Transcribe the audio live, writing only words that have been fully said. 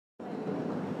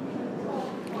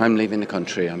I'm leaving the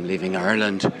country, I'm leaving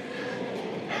Ireland.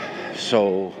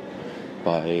 So,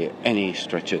 by any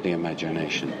stretch of the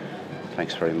imagination,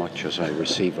 thanks very much, as I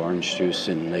receive orange juice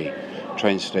in the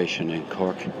train station in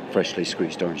Cork, freshly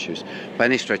squeezed orange juice. By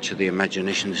any stretch of the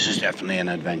imagination, this is definitely an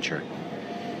adventure.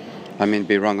 I mean, it'd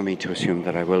be wrong of me to assume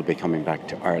that I will be coming back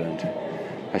to Ireland,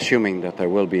 assuming that there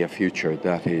will be a future.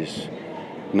 That is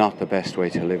not the best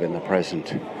way to live in the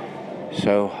present.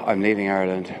 So I'm leaving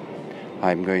Ireland.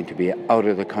 I'm going to be out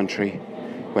of the country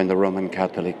when the Roman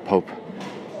Catholic Pope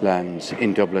lands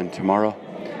in Dublin tomorrow.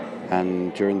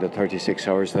 And during the 36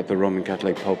 hours that the Roman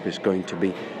Catholic Pope is going to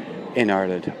be in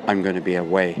Ireland, I'm going to be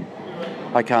away.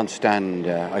 I can't stand,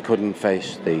 I couldn't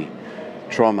face the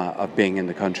trauma of being in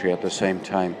the country at the same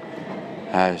time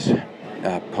as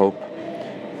Pope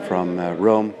from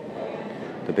Rome,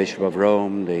 the Bishop of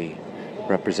Rome, the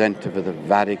representative of the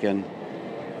Vatican,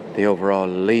 the overall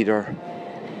leader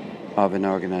of an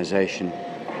organization,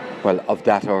 well, of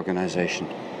that organization.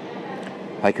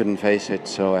 I couldn't face it,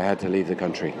 so I had to leave the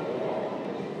country.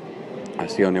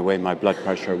 That's the only way my blood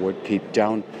pressure would keep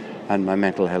down, and my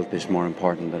mental health is more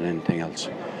important than anything else.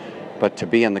 But to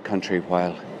be in the country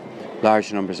while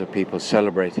large numbers of people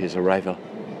celebrate his arrival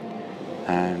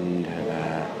and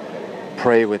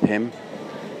pray with him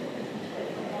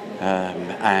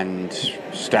and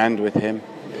stand with him,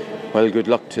 well, good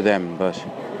luck to them, but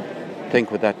think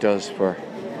what that does for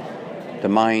the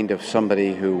mind of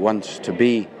somebody who wants to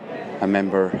be a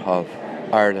member of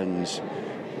Ireland's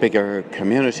bigger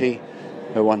community,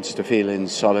 who wants to feel in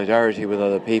solidarity with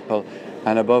other people,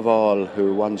 and above all,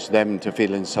 who wants them to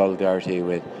feel in solidarity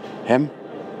with him.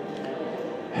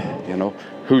 You know,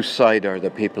 whose side are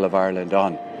the people of Ireland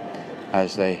on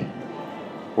as they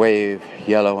wave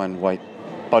yellow and white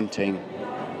bunting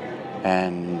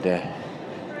and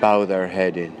bow their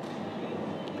head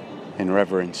in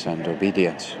reverence and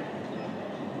obedience.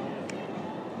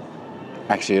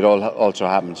 Actually, it also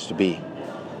happens to be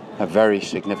a very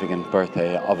significant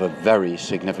birthday of a very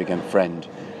significant friend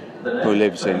who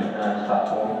lives in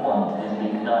platform 1 is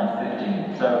the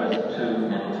 9:15 service to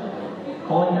Middleton.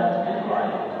 Calling at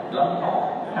Bidline,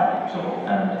 Glencoe, Harrington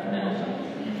and Middleton.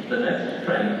 The next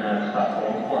train at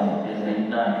platform 1 is the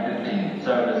 9:15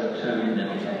 service to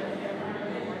Middleton.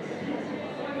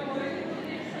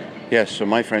 Yes, so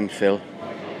my friend Phil,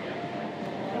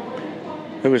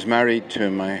 who was married to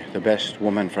the best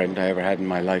woman friend I ever had in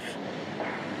my life,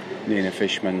 Nina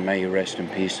Fishman, may you rest in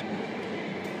peace,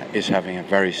 is having a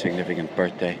very significant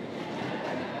birthday.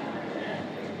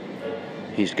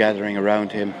 He's gathering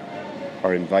around him,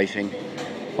 or inviting,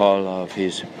 all of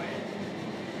his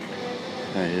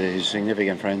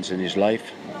significant friends in his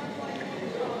life,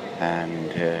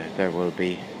 and there will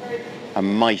be a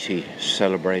mighty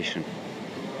celebration.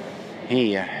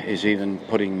 He is even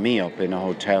putting me up in a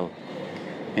hotel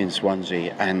in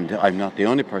Swansea, and I'm not the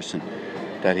only person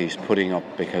that he's putting up,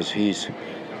 because he's,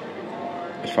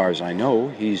 as far as I know,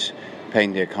 he's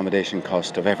paying the accommodation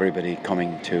cost of everybody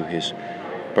coming to his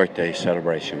birthday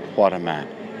celebration. What a man.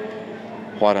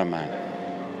 What a man.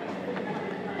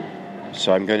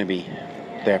 So I'm going to be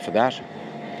there for that.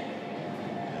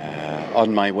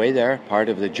 On my way there, part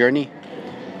of the journey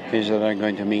is that I'm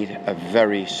going to meet a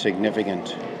very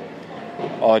significant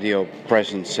audio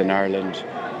presence in Ireland,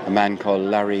 a man called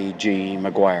Larry G.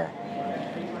 Maguire,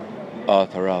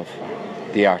 author of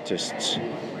The Artist's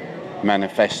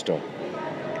Manifesto,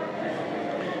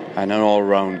 and an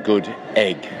all-round good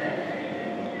egg.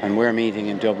 And we're meeting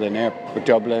in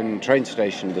Dublin train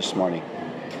station this morning.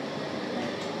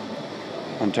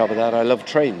 On top of that, I love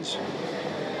trains.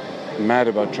 I'm mad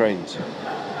about trains.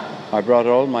 I brought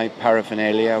all my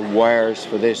paraphernalia, wires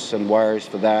for this and wires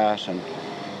for that, and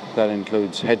that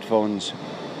includes headphones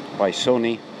by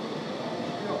Sony.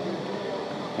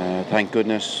 Thank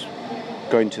goodness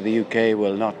going to the UK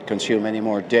will not consume any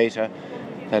more data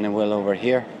than it will over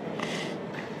here.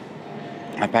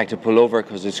 I packed a pullover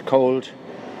because it's cold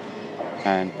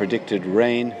and predicted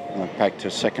rain. I packed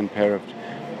a second pair of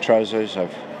trousers. I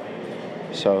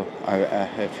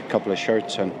have a couple of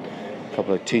shirts and a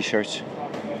couple of t-shirts.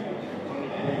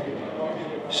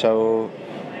 So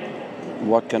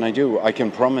what can I do? I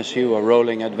can promise you a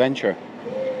rolling adventure.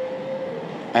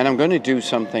 And I'm going to do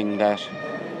something that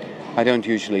I don't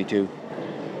usually do.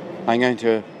 I'm going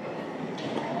to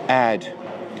add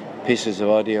pieces of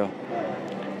audio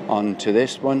onto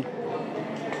this one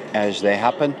as they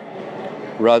happen,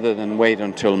 rather than wait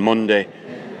until Monday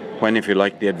when, if you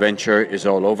like, the adventure is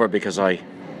all over, because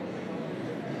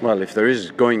if there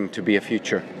is going to be a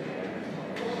future,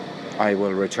 I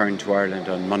will return to Ireland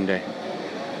on Monday.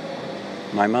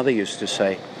 My mother used to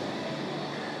say,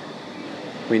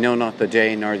 "We know not the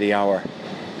day nor the hour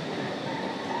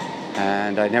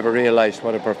And I never realized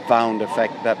what a profound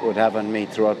effect that would have on me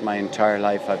throughout my entire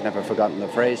life. I've never forgotten the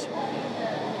phrase.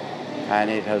 And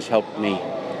it has helped me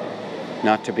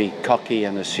not to be cocky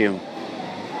and assume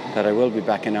that I will be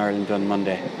back in Ireland on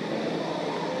Monday.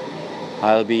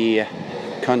 I'll be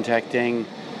contacting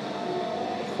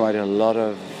quite a lot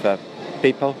of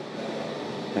people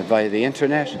via the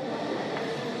internet.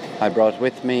 I brought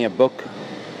with me a book,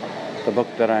 the book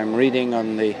that I'm reading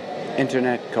on the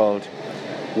internet called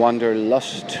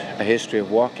Wanderlust, A History of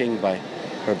Walking by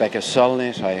Rebecca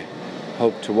Solnit. I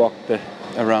hope to walk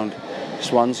around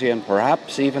Swansea and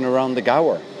perhaps even around the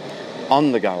Gower,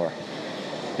 on the Gower,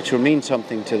 which will mean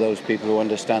something to those people who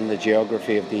understand the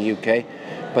geography of the UK.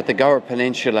 But the Gower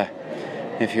Peninsula,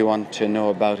 if you want to know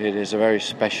about it, is a very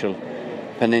special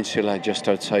peninsula just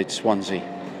outside Swansea.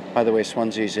 By the way,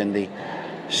 Swansea is in the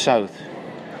south,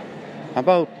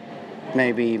 about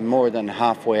maybe more than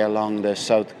halfway along the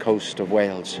south coast of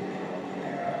Wales.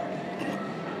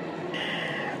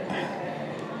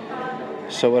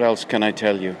 So what else can I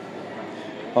tell you?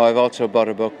 Oh, I've also bought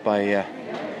a book by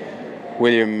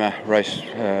William Rice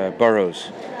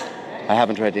Burroughs. I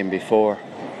haven't read him before,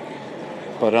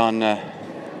 but on a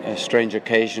strange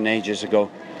occasion ages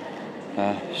ago,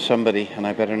 somebody, and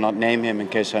I better not name him in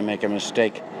case I make a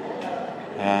mistake,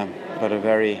 but a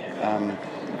very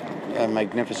a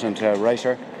magnificent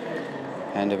writer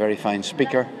and a very fine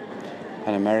speaker,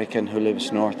 an American who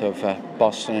lives north of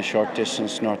Boston, a short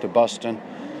distance north of Boston,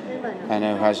 and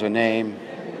who has a name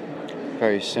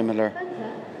very similar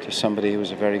to somebody who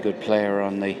was a very good player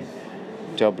on the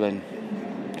Dublin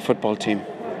football team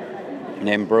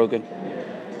named Brogan.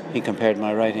 He compared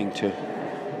my writing to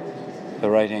the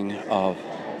writing of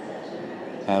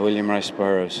William Rice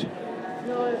Burroughs.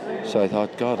 So I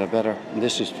thought, God, I better, and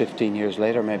this is 15 years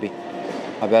later maybe,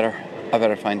 I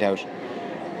better find out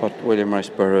what William Rice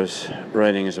Burroughs'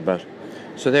 writing is about.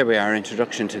 So there we are,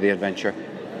 introduction to the adventure.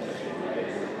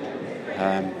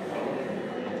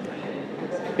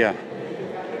 Yeah,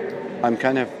 I'm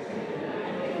kind of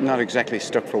not exactly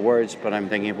stuck for words, but I'm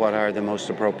thinking what are the most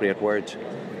appropriate words.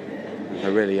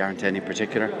 There really aren't any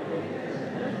particular,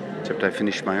 except I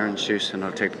finish my orange juice and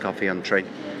I'll take the coffee on the train.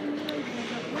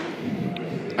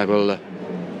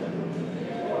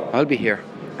 I'll be here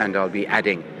and I'll be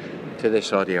adding to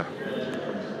this audio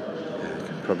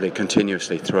probably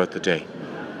continuously throughout the day.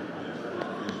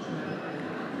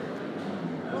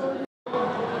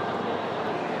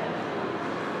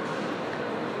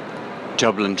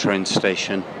 Dublin train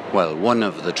station, well, one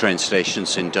of the train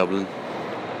stations in Dublin,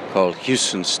 called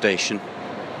Heuston Station.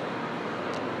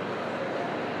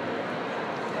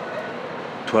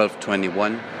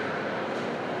 12:21.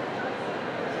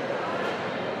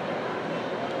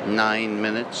 9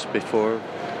 minutes before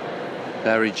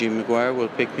Larry G. Maguire will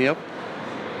pick me up.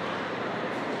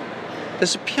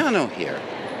 There's a piano here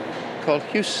called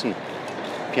Heuston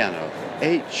Piano.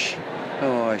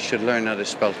 I should learn how to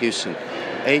spell Heuston.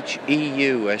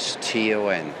 Heuston.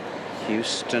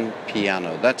 Heuston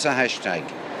Piano. That's a hashtag.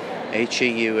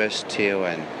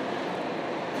 Heuston.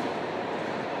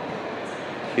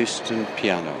 Heuston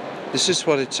Piano. This is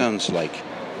what it sounds like.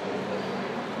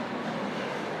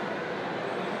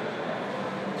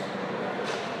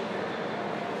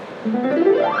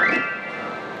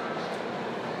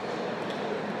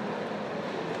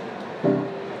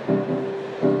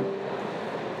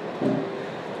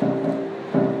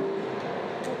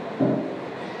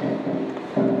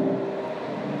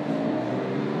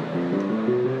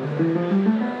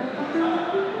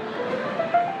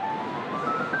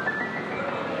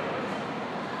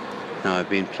 Now I've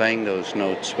been playing those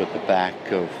notes with the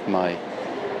back of my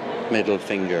middle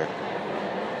finger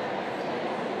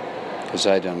because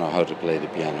I don't know how to play the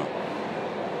piano.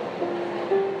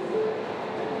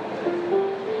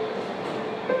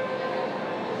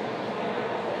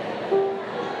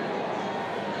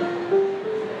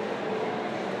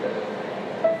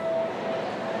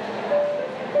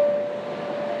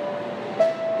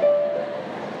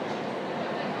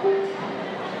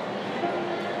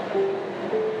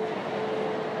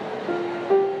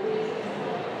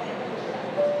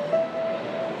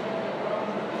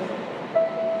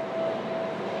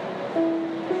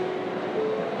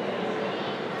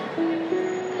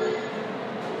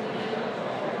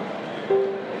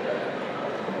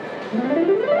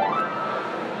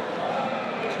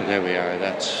 There we are.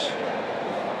 That's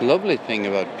the lovely thing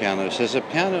about pianos. There's a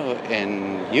piano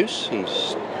in Euston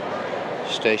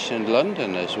Station in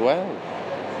London as well.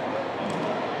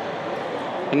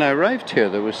 When I arrived here,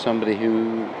 there was somebody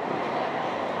who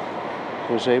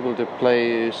was able to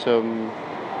play some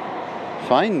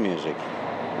fine music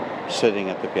sitting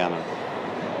at the piano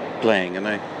playing, and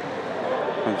I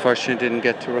unfortunately didn't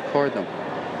get to record them.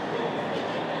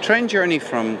 Train journey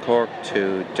from Cork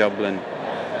to Dublin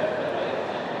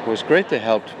was greatly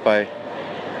helped by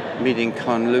meeting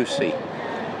Con Lucy.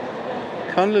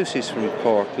 Con Lucy's from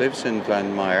Cork, lives in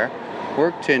Glanmire,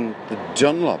 worked in the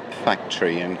Dunlop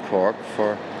factory in Cork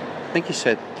for, I think he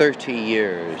said, 30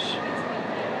 years.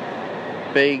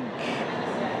 Big,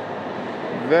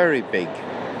 very big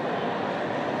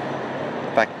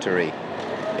factory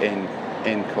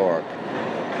in Cork.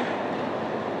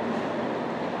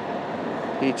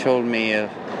 He told me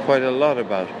quite a lot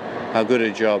about how good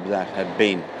a job that had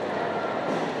been.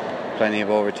 Plenty of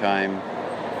overtime.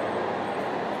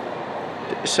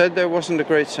 Said there wasn't a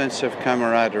great sense of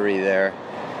camaraderie there.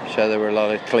 Said there were a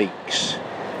lot of cliques.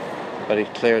 But he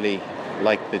clearly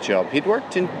liked the job. He'd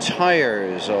worked in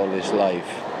tyres all his life.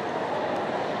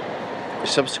 He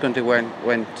subsequently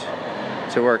went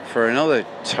to work for another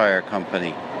tyre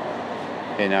company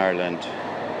in Ireland.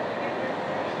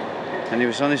 And he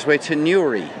was on his way to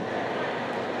Newry.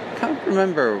 I can't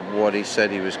remember what he said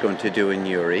he was going to do in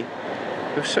Newry.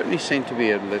 It certainly seemed to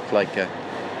be look like a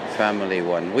family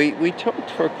one. We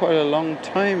talked for quite a long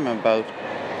time about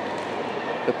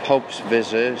the Pope's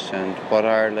visit and what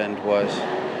Ireland was.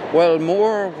 Well,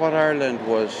 more what Ireland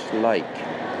was like.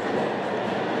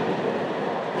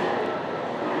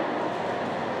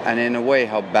 And in a way,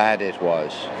 how bad it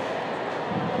was.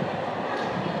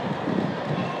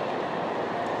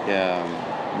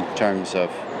 In terms of,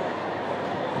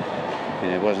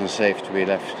 it wasn't safe to be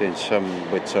left with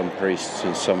some priests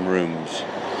in some rooms.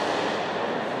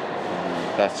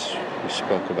 That's what we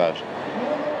spoke about.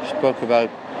 We spoke about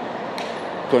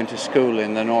going to school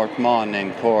in the North Mon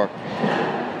in Cork,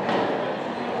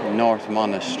 North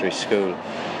Monastery School.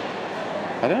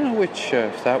 I don't know which,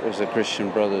 if that was the Christian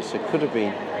Brothers, it could have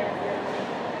been.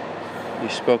 He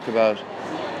spoke about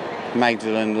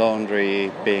Magdalen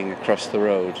Laundry being across the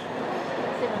road.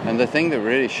 And the thing that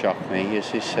really shocked me is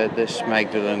he said this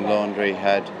Magdalen Laundry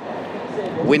had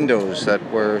windows that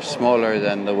were smaller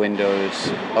than the windows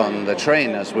on the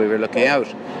train as we were looking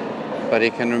out. But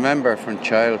he can remember from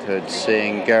childhood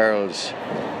seeing girls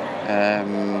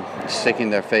sticking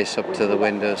their face up to the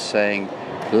windows saying,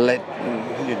 let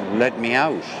me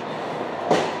out.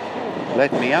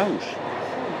 Let me out.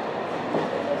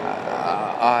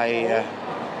 I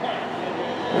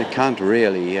can't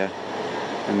really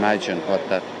imagine what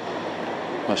that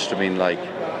must have been like.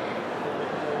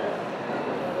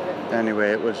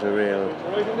 Anyway, it was a real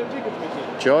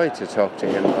joy to talk to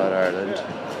him about Ireland.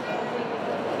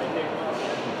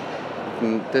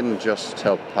 It didn't just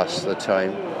help pass the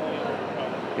time,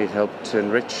 it helped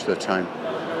enrich the time.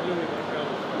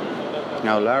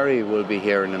 Now Larry will be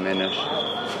here in a minute,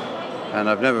 and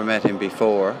I've never met him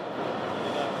before.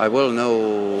 I will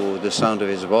know the sound of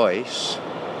his voice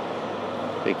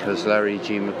because Larry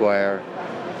G. Maguire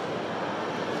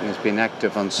has been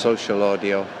active on social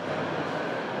audio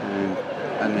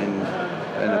and in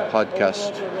a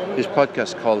podcast. His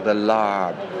podcast called The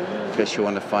Larb, in case you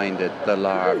want to find it, The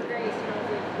Larb.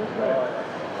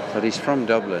 But he's from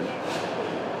Dublin,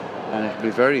 and it'll be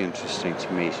very interesting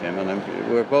to meet him. And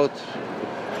we're both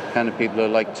kind of people who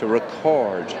like to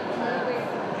record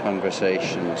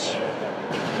conversations.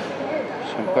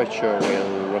 So I'm quite sure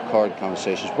we'll record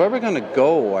conversations. Where we're going to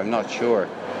go, I'm not sure.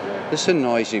 This is a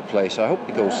noisy place. I hope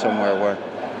we go somewhere where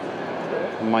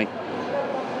we might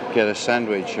get a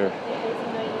sandwich or...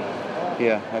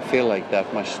 Yeah, I feel like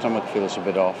that. My stomach feels a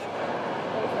bit off.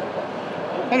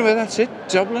 Anyway, that's it.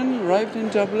 Dublin, arrived in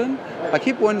Dublin. I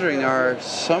keep wondering, are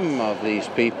some of these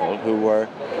people who were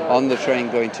on the train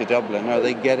going to Dublin, are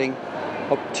they getting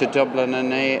up to Dublin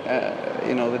and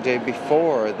the day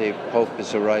before the Pope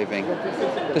is arriving?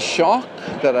 The shock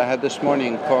that I had this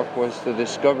morning in Cork was the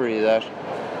discovery that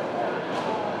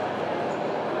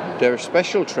there are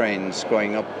special trains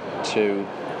going up to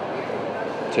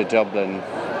Dublin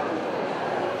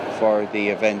for the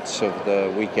events of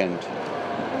the weekend.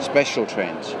 Special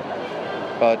trains.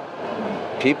 But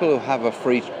people who have a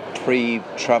free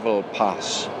travel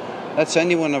pass, that's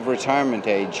anyone of retirement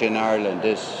age in Ireland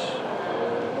is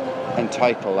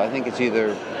entitled. I think it's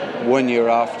either 1 year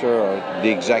after or the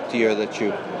exact year that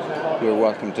you're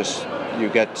welcome to, you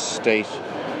get state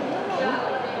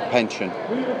pension.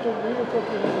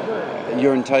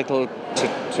 You're entitled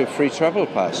to free travel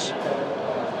pass.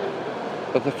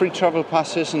 But the free travel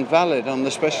pass isn't valid on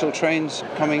the special trains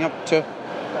coming up to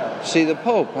see the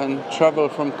Pope, and travel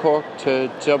from Cork to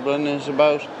Dublin is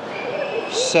about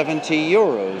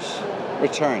 €70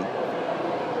 return.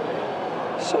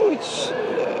 So it's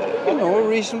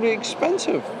reasonably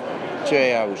expensive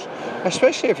day out,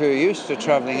 especially if you're used to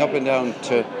travelling up and down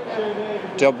to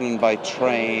Dublin by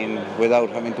train without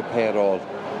having to pay at all.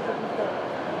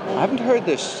 I haven't heard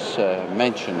this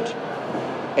mentioned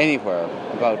anywhere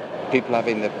about people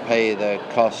having to pay the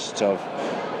cost of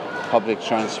public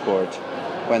transport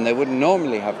when they wouldn't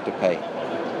normally have to pay.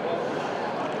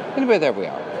 Anyway, there we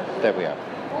are.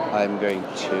 I'm going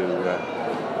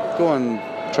to go and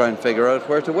try and figure out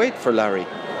where to wait for Larry.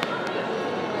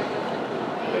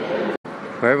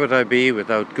 Where would I be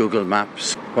without Google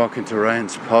Maps? Walking to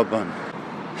Ryan's pub on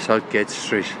Southgate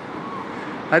Street.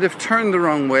 I'd have turned the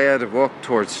wrong way. I'd have walked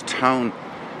towards town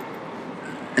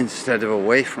instead of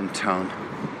away from town.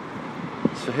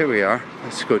 So here we are.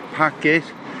 That's good. Parkgate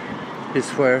is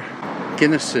where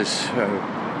Guinness is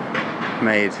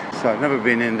made. So I've never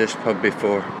been in this pub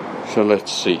before. So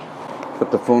let's see. Put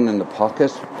the phone in the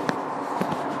pocket.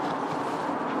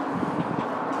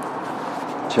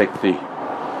 Take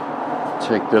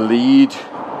the lead,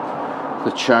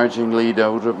 the charging lead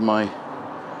out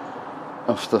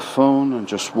of the phone, and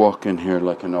just walk in here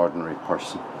like an ordinary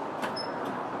person.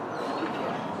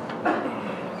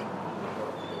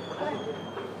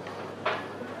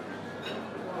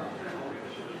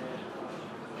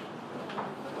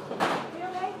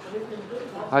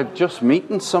 I'm just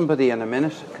meeting somebody in a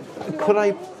minute. Could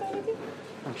I?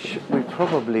 We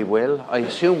probably will. I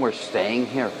assume we're staying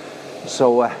here.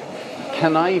 So,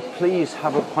 can I please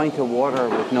have a pint of water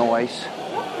with no ice?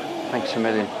 Thanks a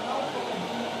million.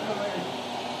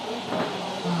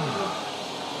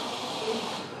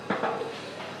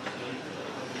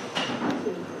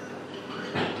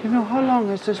 Do you know how long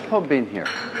has this pub been here?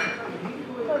 How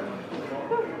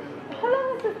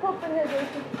long has this pub been here,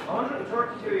 Jason?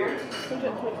 132 years.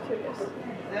 132 years.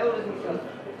 How old is he?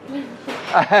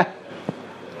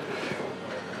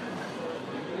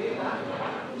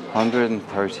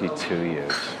 132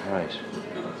 years, right.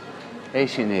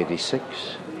 1886.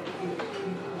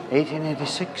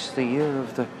 1886, the year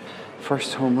of the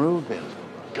first Home Rule Bill.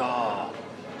 God.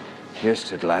 Here's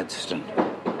to Gladstone.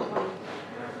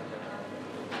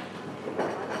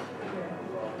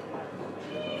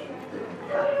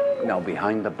 Now,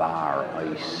 behind the bar,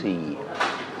 I see,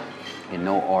 in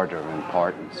no order of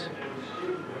importance,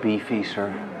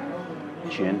 Beefeater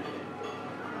gin,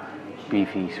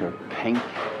 Beefeater pink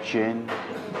gin,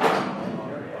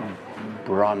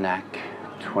 Bronac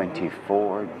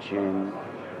 24 gin,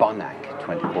 Bonac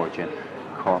 24 gin,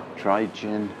 Cork dry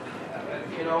gin,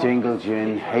 Dingle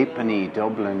gin, Halfpenny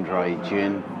Dublin dry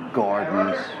gin,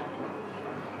 Gordon's,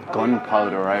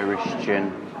 Gunpowder Irish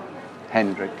gin,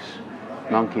 Hendrick's,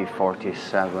 Monkey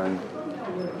 47.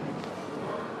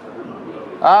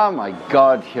 Oh my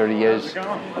God, here he is.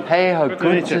 Hey, how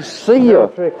good to see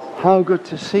you. How good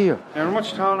to see you. You're a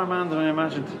much taller man than I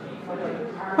imagined.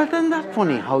 Well, isn't that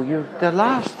funny how the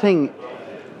last thing,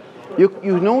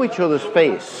 you know each other's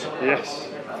face. Yes.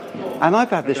 And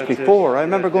I've had this before. I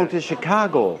remember going to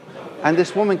Chicago and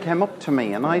this woman came up to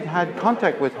me and I'd had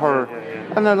contact with her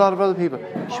and a lot of other people.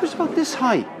 She was about this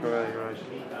high. Right.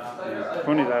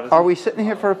 Funny that, isn't Are we sitting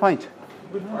here for a pint?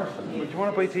 Would you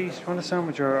want a bite to eat? Do you want a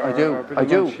sandwich or I do. Or a bit I of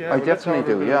do. lunch? Yeah, I well, let's have a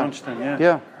definitely do. bit of Yeah. lunch then, yeah.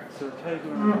 Yeah. So take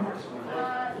one.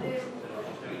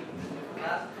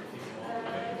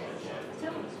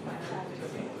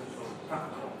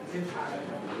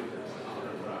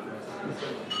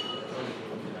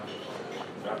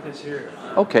 Grab this here.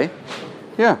 Okay.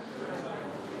 Yeah.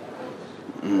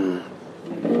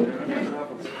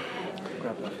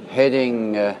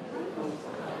 Heading.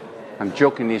 I'm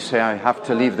jokingly say I have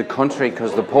to leave the country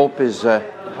because the Pope is.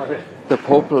 The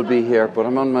Pope will be here, but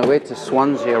I'm on my way to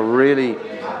Swansea. A really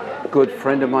good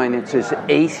friend of mine. It's his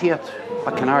 80th.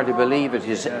 I can hardly believe it.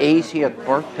 His 80th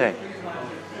birthday.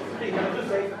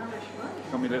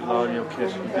 Got me a little audio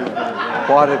kit.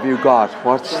 What have you got?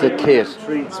 What's the kit?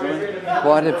 Treats, right?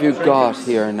 What have you got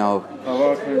here now?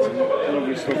 All kinds of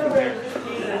lovely stuff in here.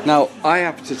 Now, I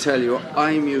have to tell you,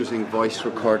 I'm using Voice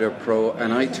Recorder Pro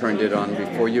and I turned it on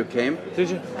before you came. Did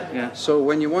you? Yeah. So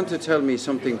when you want to tell me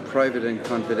something private and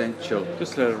confidential,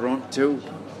 Just let it run. do.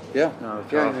 Yeah. No,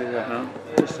 it's Yeah, off. yeah, yeah. No.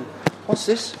 Listen, What's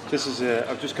this? this is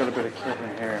I've just got a bit of kit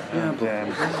in here. Yeah, and,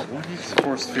 but what is it's a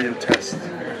force field test.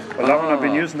 Well, that one I've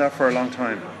been using that for a long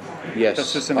time. Yes.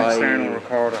 That's just an external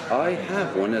recorder. I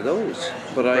have one of those,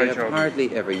 but I Great have job.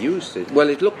 hardly ever used it. Well,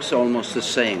 it looks almost the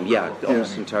same. Yeah,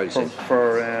 almost entirely the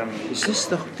For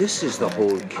same. This is the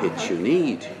whole kit you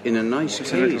need in a nice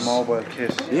it's a little case. mobile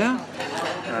kit. Yeah.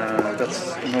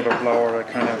 That's another blower I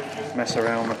kind of mess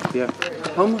around with. Yeah.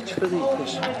 How much for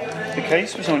this? The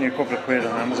case was only a couple of quid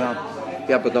on Amazon.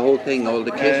 Yeah, but the whole thing, all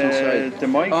the kit inside. The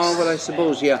mics. Oh, well, I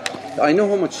suppose, yeah. I know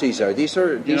how much these are. These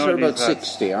are know about these lads?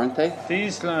 60, aren't they?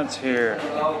 These lads here,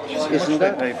 Isn't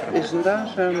they pay for them? Isn't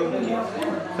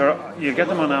that? You get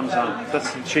them on Amazon.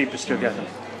 That's the cheapest you'll get them.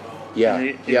 Yeah,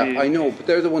 If yeah, you- I know. But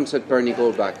they're the ones that Bernie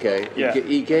Goldbach. Yeah.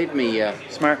 He gave me.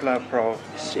 Smart Lab Pro,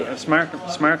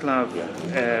 Smart Lab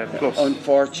Plus.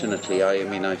 Unfortunately, I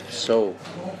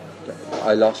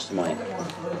lost mine,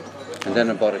 and then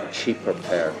I bought a cheaper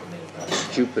pair.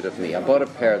 Stupid of me. I bought a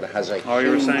pair that has a Oh, you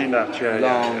were huge, saying that, yeah,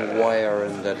 long yeah. wire,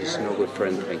 and that is no good for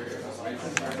anything.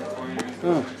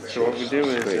 Oh, So what we'll do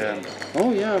is,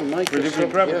 oh yeah, Mike. we'll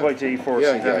grab a bite to eat first,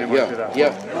 and then we might do that.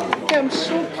 Yeah, I'm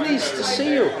so pleased to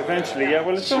see you. Eventually, yeah.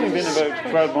 Well, it's only been about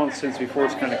 12 months since we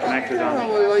first kind of connected on. Oh,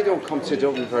 well, I don't come to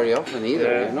Dublin very often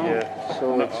either, you know. Yeah.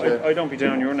 So No, it's, I don't be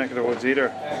down your neck of the woods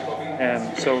either.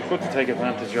 So it's good to take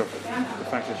advantage of the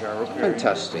fact that you're up here.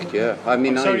 fantastic, yeah. I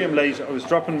mean, Sorry I'm late. I was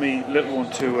dropping my little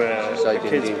one to a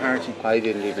kids' party. I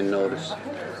didn't even notice.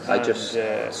 I And, just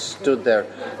stood there.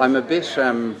 I'm a bit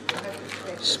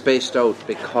spaced out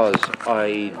because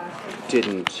I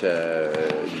didn't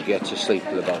get to sleep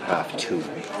till about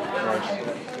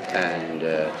 2:30. And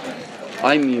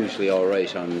I'm usually all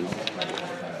right on.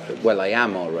 Well, I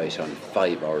am all right on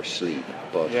 5 hours sleep,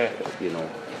 but you know,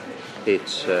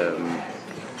 it's.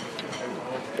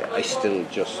 I still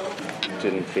just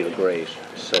didn't feel great,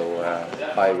 so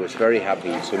I was very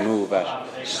happy to move at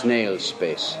snail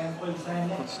space.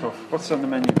 Good stuff. What's on the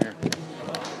menu here?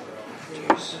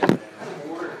 Jeez.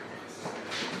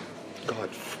 God,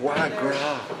 foie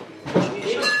gras.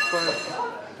 Jesus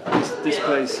Christ. This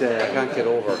place. I can't get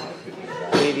over.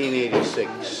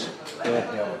 1886.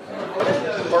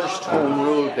 First home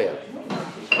rule bill.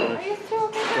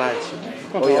 Lads.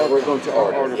 Oh yeah, we're going to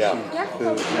order. Yeah.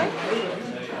 Food.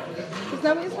 Is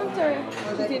that what you want,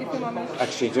 or just need a few more minutes?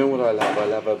 Actually, do you know what I'll have?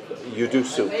 I'll have a you-do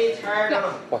soup.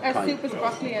 Yeah. What Our kind? soup is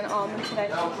broccoli and almond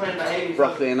today.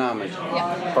 Broccoli and almond.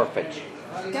 Yeah. Perfect.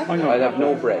 Yeah. I'll have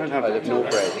no bread. I'll have I'll have no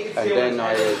bread. And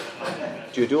then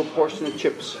do you do a portion of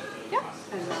chips? Yeah.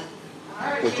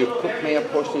 Would you cook me a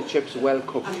portion of chips well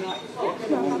cooked?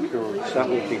 That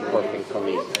would be perfect for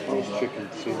me. Roast chicken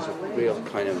seems a real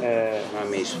kind of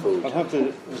Vietnamese food. I'll have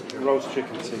the roast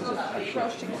chicken Caesar,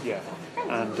 actually. Yeah.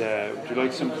 And would you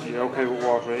like some? You're okay with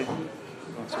water, eh?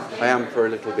 I am for a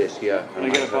little bit, yeah. Can I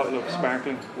get a bottle of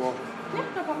sparkling water Yeah, no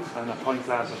problem. and a pint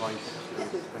glass of ice?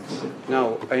 Thanks.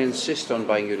 Now, I insist on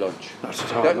buying you lunch. Not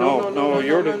at all. No,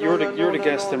 you're the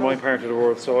guest in my part of the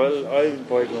world, so I'll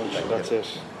buy lunch. That's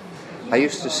it. I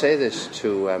used to say this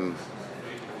to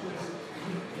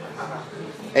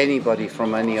anybody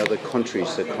from any other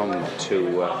countries that come to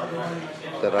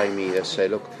that I meet. I say,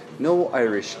 look, no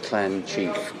Irish clan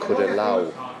chief could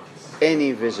allow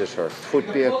any visitor. It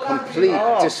would be a complete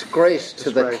disgrace to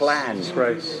the clan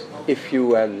Disgrace. if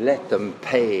you let them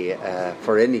pay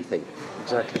for anything.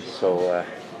 Exactly. So,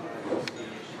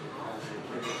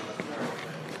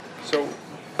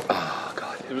 Oh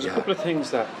God, there was a couple of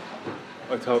things that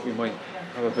I thought we might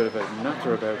have a bit of a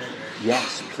natter about.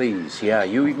 Yes, please. Yeah,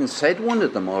 you even said one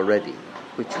of them already,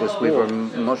 which was we were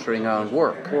muttering on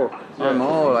work. Work. I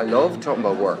love talking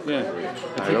about work. Yeah, I love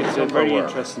think it's a talking very about work.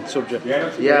 interesting subject. To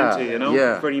get Yeah, into, you know,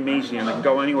 yeah. It's very meaty and it can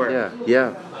go anywhere.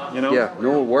 Yeah. You know? Yeah,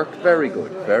 no, work, very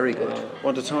good, very good. I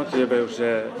want to talk to you about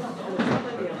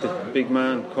the big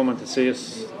man coming to see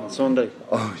us on Sunday.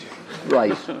 Oh,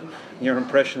 right. Your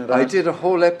impression of that? I did a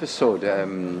whole episode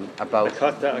about... I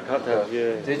caught that,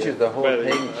 yeah. Did you? The whole Well,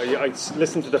 thing? I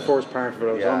listened to the first part of it.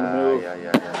 I was on the move.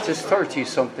 Yeah. It's just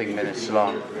 30-something minutes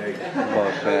long.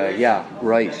 But, yeah,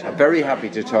 right. I'm very happy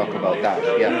to talk about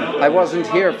that, yeah. I wasn't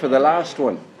here for the last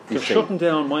one, you They're see. shutting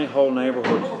down my whole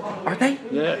neighbourhood. Are they?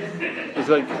 Yeah, it's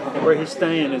like where he's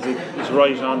staying is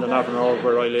right on the Navan Road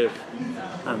where I live,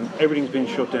 and everything's been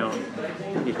shut down.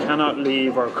 You cannot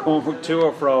leave or come to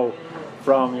or fro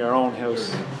from your own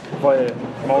house via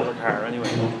motor car anyway.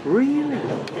 Really?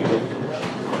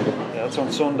 Yeah, that's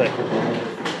on Sunday.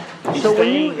 He's So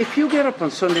staying, if you get up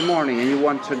on Sunday morning and you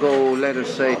want to go, let us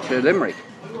say, to Limerick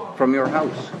from your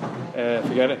house,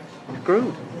 forget it.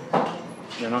 screwed.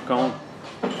 You're not going.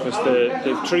 Because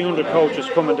the 300 coaches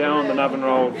coming down the Navan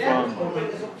Road from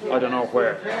I don't know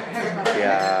where.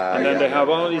 Yeah. And then they have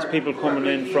all these people coming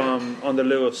in from on the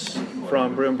Lewis,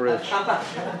 from Broombridge.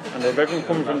 And they've everyone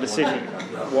coming from the city,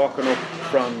 walking up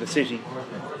from the city.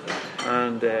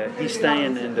 And he's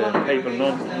staying in the papal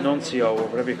nuncio, or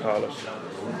whatever you call it.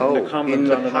 Oh, the convent in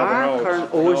the on the park? Navan Road.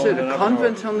 Or is No, it the a Navan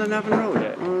convent Road. on the Navan Road?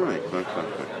 Yeah. All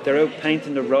right. They're out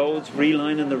painting the roads,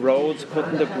 relining the roads,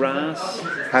 cutting the grass,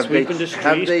 sweeping the street.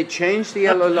 Have they changed the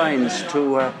yellow lines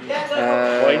to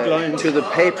White lines? to the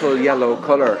papal yellow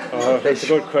colour? That's a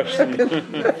good question.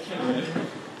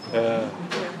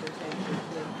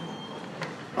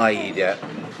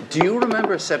 Do you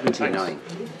remember 79?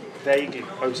 Vaguely,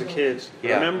 I was a kid.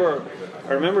 Yeah.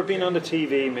 I remember being on the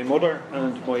TV. My mother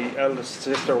and my eldest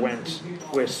sister went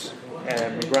with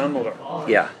my grandmother,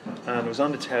 Yeah. and it was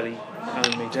on the telly.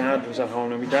 And my dad was at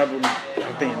home, and my dad wouldn't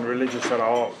have been religious at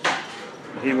all.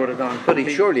 He would have gone. But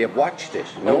he surely have watched it,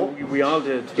 no? Oh, we all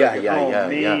did. Yeah, Like, yeah, oh, yeah,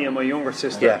 me yeah. and my younger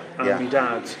sister Yeah, and yeah. my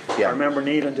dad. Yeah. I remember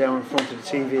kneeling down in front of the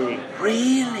TV.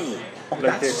 Really? Oh, Like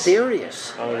that's this.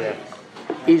 serious. Oh yeah.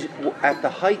 Is at the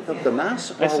height of the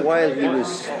mass, or Listen, while he yeah. was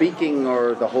speaking,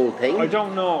 or the whole thing? I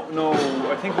don't know. No,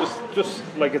 I think it was just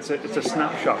like it's a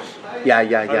snapshot. Yeah.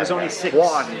 I was only 6.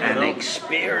 What you an know?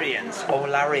 experience! Oh,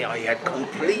 Larry, I had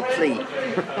completely.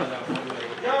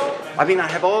 I mean, I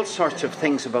have all sorts of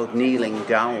things about kneeling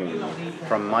down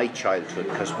from my childhood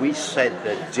because we said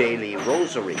the daily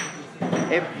rosary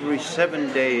every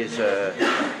 7 days a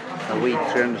week,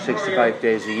 365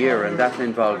 days a year, and that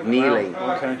involved kneeling.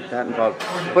 Wow, okay. That involved.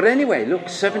 But anyway, look,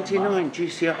 79.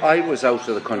 Geez, yeah, I was out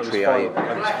of the country. I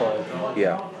was 5.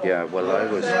 Yeah. Well, I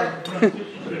was.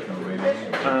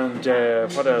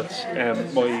 And what else?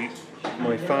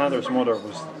 My father's mother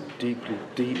was deeply,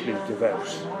 deeply devout.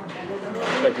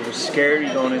 Like it was scary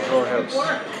going into her house,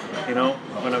 you know,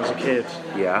 when I was a kid.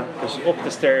 Yeah. Because up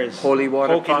the stairs, Holy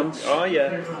water poking- fonts. Oh yeah.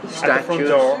 At the front Statues.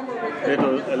 door,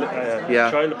 little Yeah.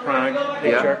 Child of Prague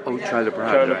picture. Oh, Child of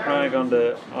Prague. Child of right. Prague on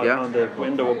the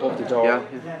window above the door.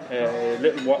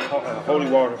 Little holy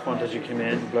water font as you came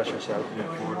in. Bless yourself.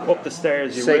 Up the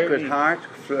stairs, you Sacred rarely- Heart,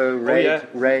 red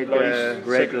light. red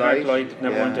Sacred Heart light. light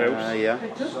never went out. Yeah.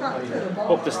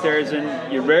 Up the stairs,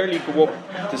 and you rarely go up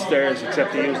the stairs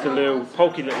except they used the little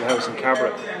pokey little house in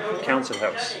Cabra, council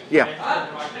house. Yeah.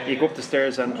 You go up the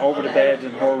stairs, and over the bed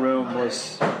in her room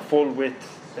was full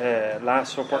width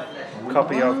Last Supper,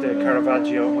 copy of the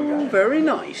Caravaggio. Very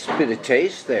nice. Bit of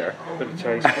taste there. Bit of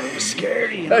taste, but it was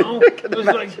scary, you know. It was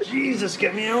like, Jesus,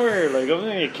 get me out of here! Like I was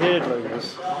only a kid, like it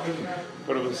was.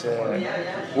 But it was.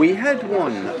 We had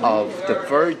one of the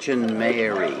Virgin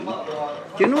Mary.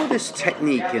 You know this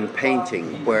technique in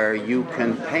painting where you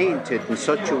can paint it in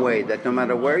such a way that no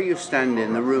matter where you stand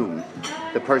in the room,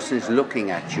 the person is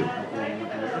looking at you.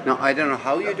 Now, I don't know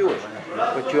how you do it,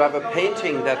 but you have a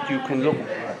painting that you can look,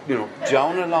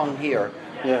 down along here,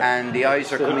 and the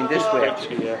eyes are coming this way.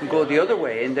 You go the other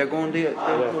way, and they're going to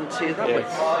see it that way.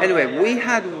 Anyway, we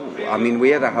had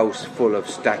a house full of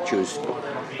statues.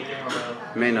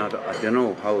 I don't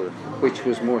know which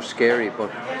was more scary, but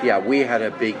yeah, we had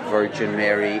a big Virgin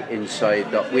Mary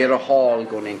inside. We had a hall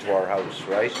going into our house,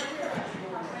 right?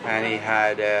 And he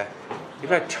had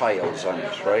tiles on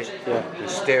it, right? Yeah. The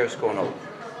stairs going up,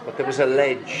 but there was a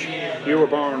ledge. You were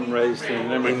born and raised in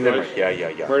Limerick, In Limerick, right?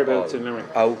 yeah. Whereabouts in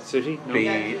Limerick? Out City?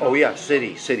 No?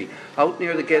 City. Out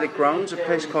near the Gaelic Grounds, a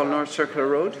place called North Circular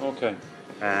Road. Okay.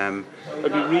 I'd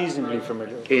be reasonably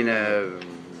familiar.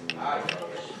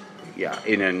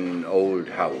 In an old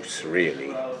house,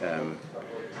 really.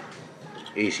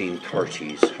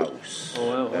 1830s house. Oh,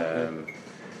 wow, okay.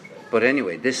 But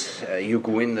anyway, this you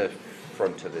go in the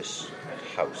front of this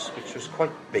house, which was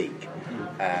quite big.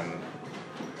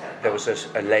 There was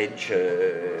a ledge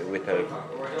with a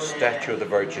statue of the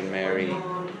Virgin Mary.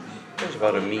 It was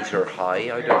about a metre high.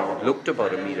 I don't know. It looked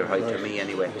about a metre high to me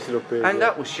anyway.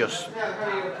 That was just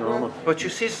normal. But you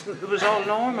see, it was all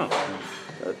normal.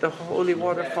 The holy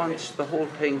water fonts, the whole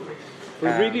thing. It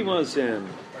really was. The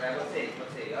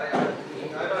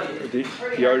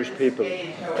Irish people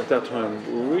at that time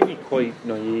were really quite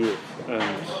naive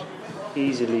and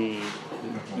easily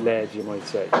led, you might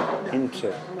say,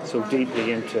 so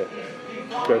deeply into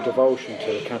their devotion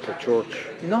to the Catholic Church.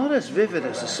 Not as vivid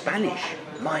as the Spanish.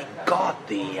 My God,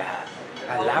 the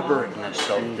elaborateness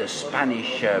of the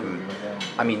Spanish,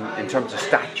 in terms of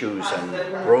statues and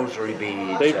rosary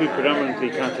beads. They'd be predominantly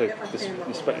Catholic,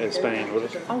 Spain, would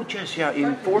it? Oh, yes, yeah.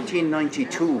 In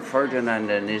 1492, Ferdinand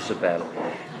and Isabel,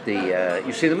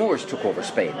 the Moors took over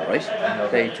Spain, right?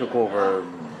 They took over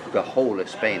the whole of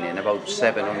Spain in about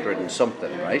 700 and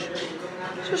something, right?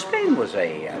 So Spain was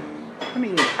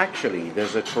actually,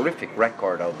 there's a terrific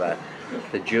record of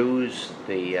the Jews,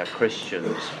 the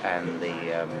Christians, and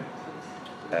the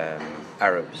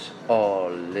Arabs all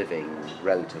living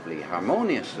relatively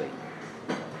harmoniously.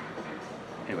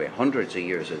 Anyway, hundreds of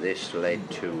years of this led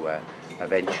to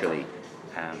eventually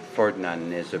Ferdinand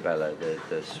and Isabella,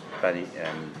 the Spanish,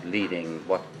 leading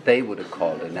what they would have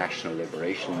called a national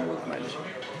liberation movement.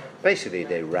 Basically,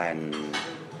 they ran.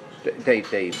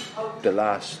 The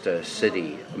last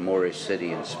Moorish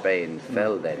city in Spain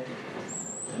fell then.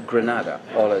 Granada,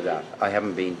 all of that, I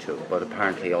haven't been to, but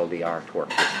apparently all the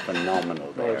artwork is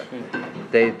phenomenal there.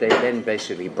 They then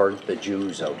basically burnt the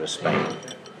Jews out of Spain.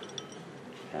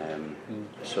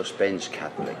 Spain's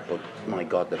Catholic, but my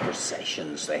God, the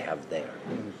processions they have there.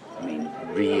 I mean,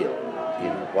 real. You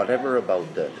know, whatever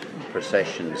about the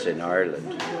processions in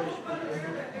Ireland.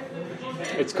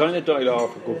 It's kind of died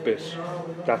off a good bit.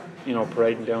 That, you know,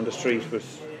 parading down the street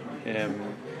with,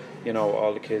 you know,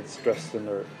 all the kids dressed in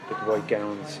their white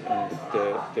gowns and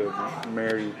the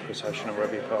Mary procession or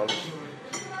whatever you call it.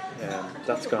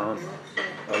 That's gone.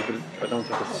 I don't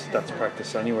think that's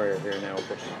practiced anywhere here now.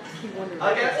 But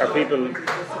are people,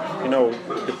 you know,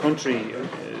 the country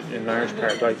in large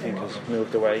part, I think, has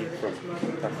moved away from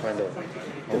that kind of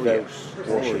devout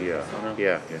worship. Yeah. You know?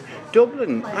 Yeah.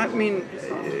 Dublin, I mean,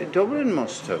 Dublin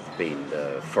must have been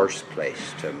the first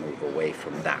place to move away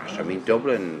from that. I mean,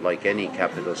 Dublin, like any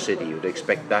capital city, you'd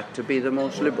expect that to be the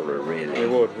most liberal, really. They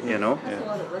would, you know?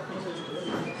 Yeah.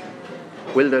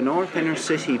 Will the North Inner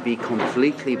City be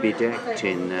completely bedecked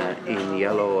in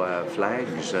yellow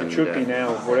flags? And, It should be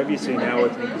now. Whatever you see now, I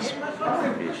think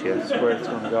is where it's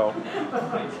going to go.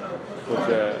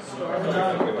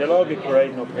 But they'll all be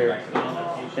parading up here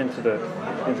into the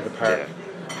park. Yeah.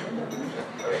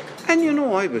 And you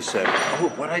know, I was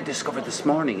what I discovered this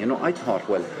morning. You know, I thought,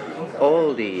 well,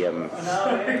 all the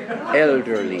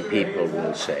elderly people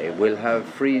will have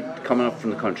free coming up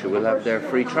from the country. Will have their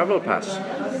free travel pass.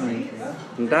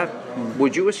 And that,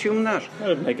 would you assume that? That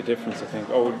would make a difference, I think.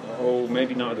 Oh,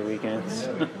 maybe not at the weekends.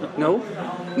 No,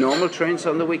 normal trains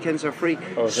on the weekends are free.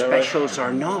 Oh, is that right? Specials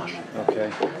are not.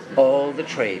 Okay. All the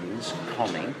trains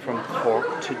coming from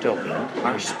Cork to Dublin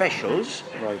are specials.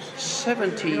 Right.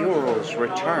 €70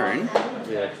 return.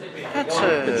 Yeah. That's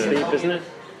It's steep, isn't it?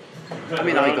 I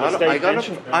mean, I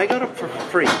got it for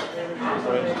free.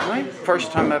 Right?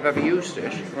 First time I've ever used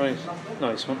it. Right.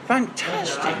 Nice one.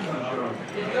 Fantastic.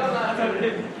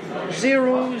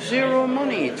 Zero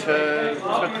money to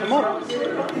come up.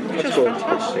 Just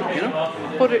fantastic, you know.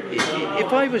 But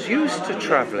if I was used to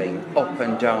travelling up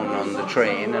and down on the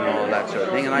train and all that sort of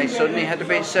thing, and I suddenly had to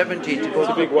pay 70 to go,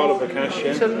 It's a big wallop of cash,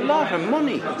 yeah. it's a lot of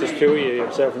money. Just two of you,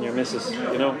 yourself and your missus,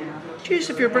 you know. Jeez,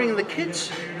 if you're bringing the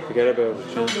kids. Forget about it.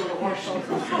 You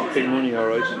know. Big money, all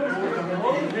right.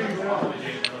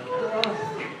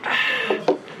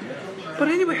 But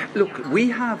anyway, look, we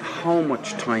have how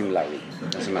much time, Larry,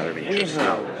 as a matter of interest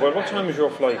now? Well, what time is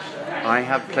your flight? I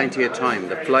have plenty of time.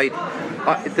 The flight,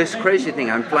 this crazy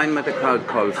thing, I'm flying with a crowd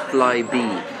called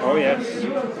Flybe. Oh, yes.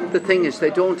 The thing is,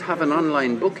 they don't have an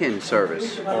online book-in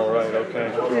service. All right,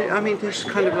 okay. I mean, this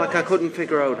kind of like I couldn't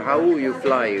figure out how you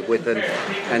fly with an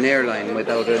airline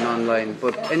without an online.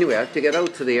 But anyway, I have to get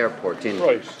out to the airport.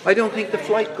 Right. I don't think the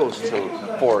flight goes till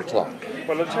 4 o'clock.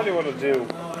 Well, I'll tell you what I'll do.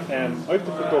 I have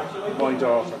to pick up my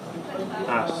daughter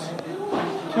at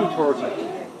 2:30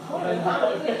 up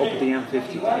at the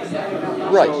M50.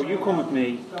 Right. So you come with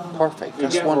me. Perfect. You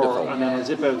That's get wonderful. her, and then I'll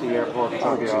zip out to the airport and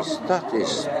drop you off. Jeez,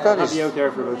 that I'll is be out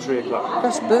there for about 3 o'clock.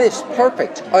 that's bliss.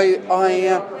 Perfect.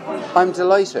 I'm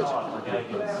delighted.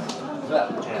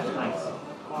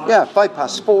 Yeah,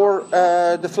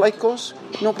 4:05. The flight goes.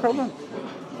 No problem.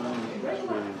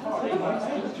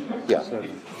 Yeah.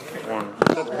 1.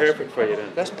 That's perfect for you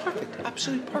then. That's perfect.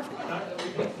 Absolutely perfect.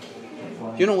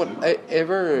 You know what?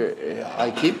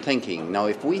 I keep thinking now.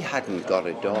 If we hadn't got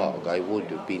a dog, I would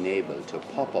have been able to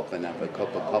pop up and have a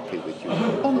cup of coffee with you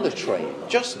on the train,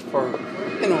 just for,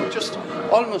 just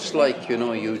almost like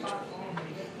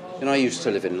I used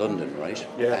to live in London, right?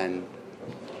 Yeah. And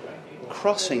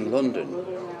crossing London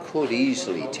could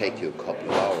easily take you a couple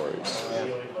of hours,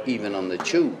 even on the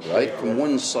tube, right, from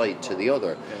one side to the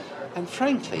other. And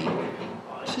frankly,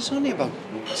 this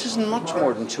isn't much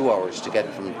more than 2 hours to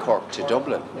get from Cork to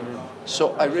Dublin.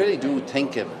 So I really do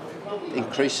think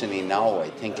increasingly now, I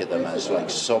think of them as like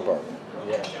suburb.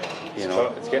 You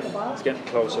know? It's getting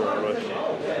closer, all right.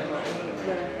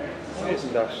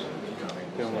 Isn't that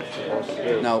doing what you're supposed to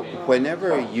do? Now,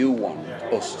 whenever you want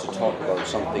us to talk about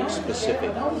something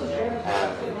specific,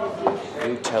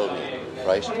 you tell me,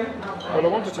 right? Well, I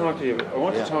want to talk to you. About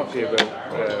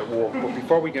work, but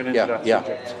before we get into that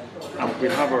subject,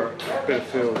 we'll have our bit of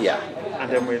food. Yeah. And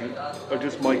then I'll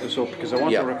just mic this up because I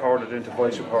want to record it into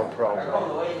Voice Record Pro.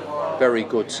 Very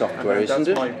good software, isn't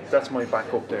it? That's my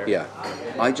backup there. Yeah.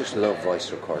 I just love Voice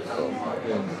Record Pro.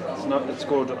 It's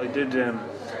good. I did,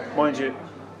 mind you,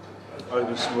 I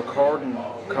was recording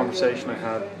a conversation I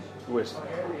had with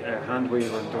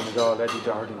Handweaver and Donegal, Eddie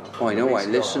Doherty. Oh, I know. I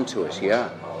listened to it. Yeah.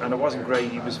 And it wasn't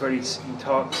great. He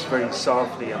talks very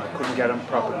softly, and I couldn't get him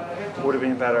properly. It would have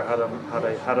been better had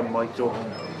I had him mic'd up.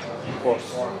 But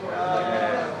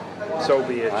so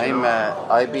be it.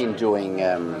 I've been doing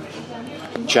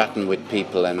chatting with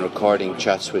people and recording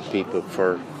chats with people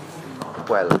for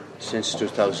since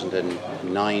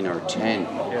 2009 or 10.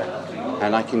 Yeah.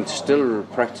 and I can still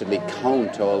practically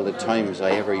count all the times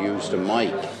I ever used a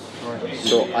mic.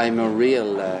 So I'm a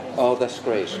real... oh, that's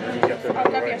great.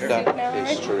 That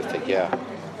is terrific, yeah.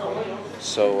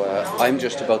 So I'm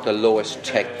just about the lowest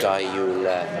tech guy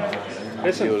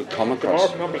you'll come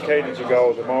across. The more complicated you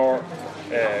go, the more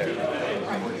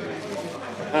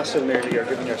hassle nearly you're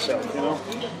giving yourself, you know?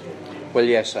 Well,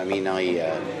 yes, I mean,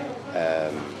 I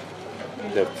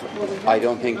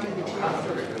don't think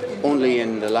only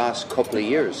in the last couple of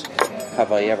years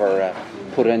have I ever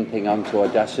put anything onto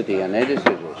Audacity and edited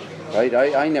it. Right,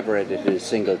 I never edited a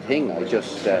single thing. I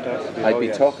just I'd be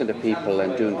talking to people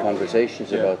and doing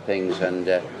conversations about things, and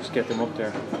just get them up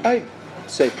there. I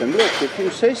say to them, look, if you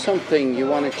say something you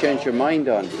want to change your mind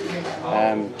on,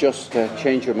 just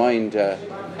change your mind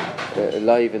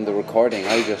live in the recording.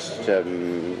 I just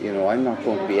I'm not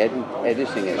going to be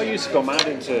editing it. I used to go mad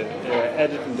into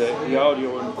editing the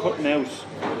audio and cutting out.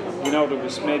 There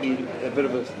was maybe a bit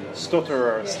of a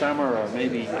stutter or a stammer or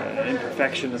maybe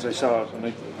imperfection as I saw it, and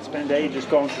I spent ages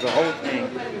going through the whole thing,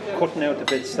 cutting out the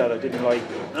bits that I didn't like,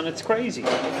 and it's crazy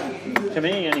to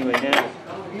me anyway now,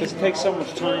 because it takes so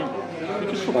much time.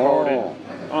 You just record it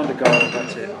on the go,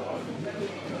 that's it.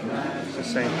 It's the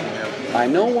same thing now. I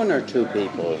know one or two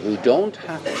people who don't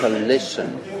have to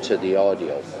listen to the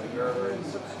audio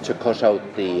to cut out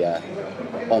the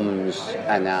ums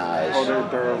and ahs.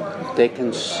 They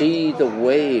can see the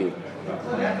wave,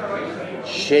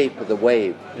 shape of the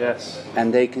wave. Yes.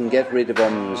 And they can get rid of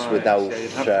ums without...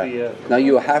 Okay. Now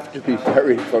you have to be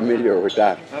very familiar with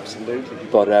that. Absolutely.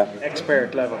 But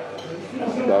expert level.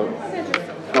 No,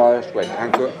 that's great.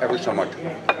 Thank you ever so much.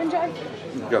 Enjoy.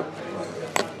 Yeah.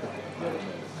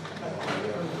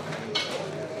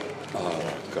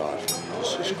 Oh God,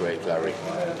 this is great, Larry.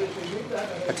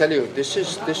 I tell you, this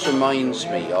reminds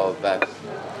me of.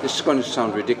 This is going to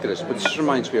sound ridiculous, but this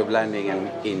reminds me of landing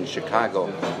in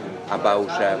Chicago about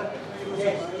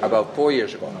 4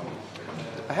 years ago.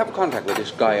 I have contact with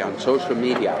this guy on social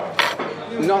media.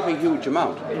 Not a huge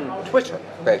amount. Twitter,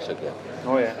 basically.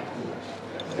 Oh yeah.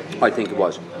 I think it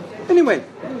was. Anyway,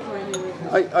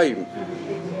 I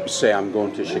say I'm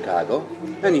going to Chicago,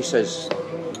 and he says,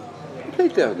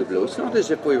 completely out of the blue, it's not as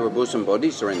if we were bosom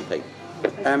buddies or anything.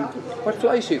 What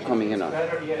flights are you coming in on?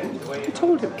 I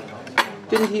told him.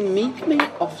 Didn't he meet me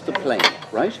off the plane,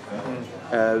 right?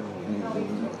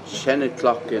 10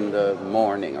 o'clock in the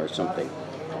morning or something.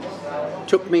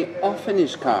 Took me off in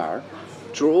his car,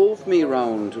 drove me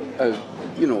around,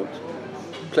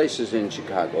 places in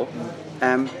Chicago.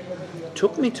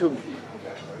 Took me to...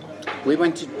 We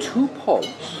went to 2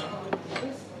 pubs.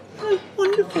 A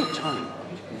wonderful time.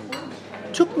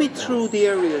 Took me through the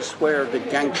areas where the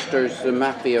gangsters, the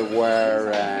mafia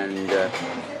were, and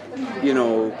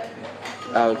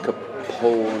Al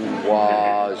Capone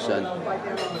was, and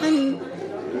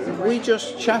we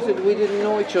just chatted. We didn't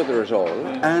know each other at all,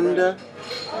 and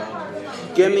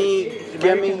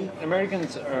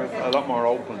Americans are a lot more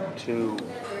open to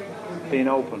being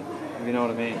open, if you know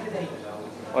what I mean.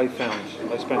 I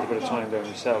spent a bit of time there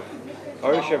myself.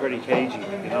 Irish are very cagey,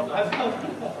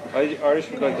 Irish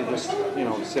would like to just,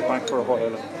 sit back for a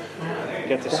while and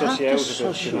get to suss you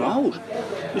out a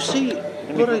bit, You see,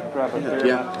 what I grab a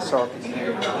beer at the circus.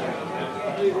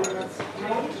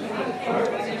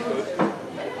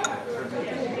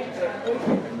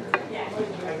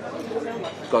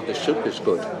 God, the soup is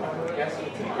good.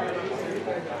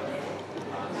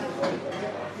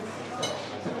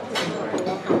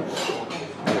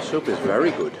 The soup is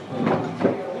very good.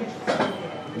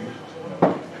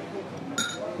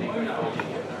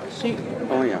 See?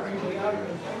 Oh yeah.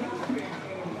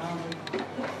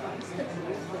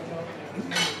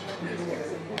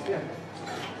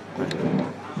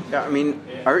 Yeah, I mean,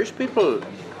 Irish people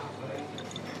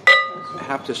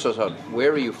have to sort out,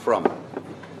 where are you from?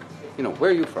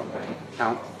 Where are you from?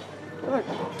 And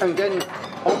then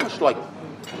almost like,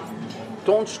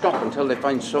 don't stop until they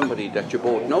find somebody that you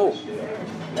both know.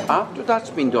 After that's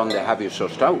been done, they have you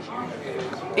sussed out.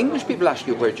 English people ask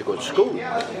you where'd you go to school.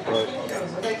 Right.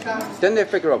 Then they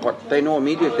figure out they know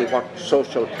immediately what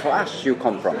social class you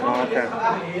come from. Okay.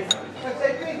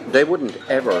 They wouldn't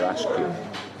ever ask you.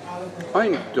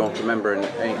 I don't remember an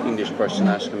English person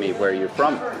asking me where you're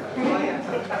from.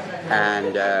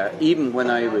 And even when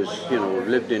I was,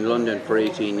 lived in London for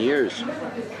 18 years,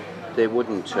 they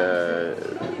wouldn't,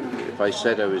 if I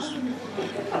said I was,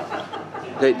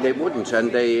 they wouldn't,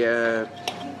 and they have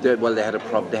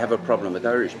a problem with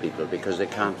Irish people because they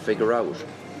can't figure out.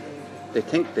 They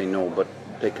think they know, but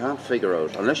they can't figure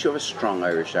out. Unless you have a strong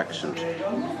Irish accent,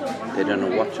 they don't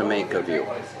know what to make of you.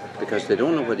 because they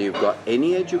don't know whether you've got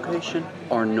any education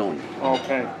or none.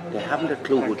 Okay. They haven't a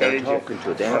clue who they're talking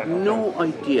to. They have no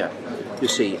idea, you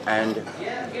see, and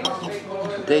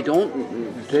they don't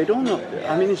know.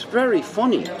 I mean, it's very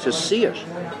funny to see it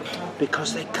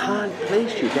because they can't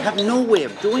place you. They have no way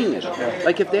of doing it.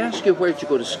 Like if they ask you where'd you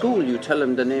go to school, you tell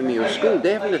them the name of your school.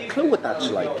 They haven't a clue what that's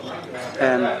like.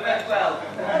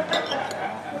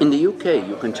 In the UK,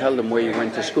 you can tell them where you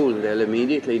went to school and they'll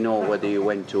immediately know whether you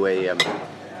went to a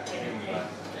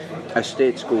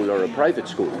state school or a private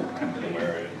school.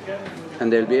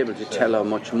 And they'll be able to tell how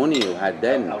much money you had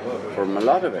then from a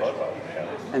lot of it.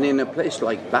 And in a place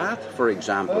like Bath, for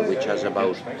example, which has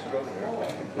about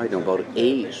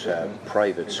 8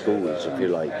 private schools, if you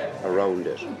like, around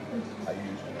it,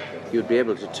 you'd be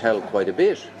able to tell quite a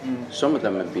bit. Some of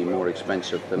them would be more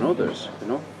expensive than others, you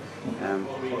know.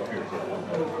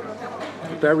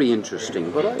 Very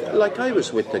interesting. But I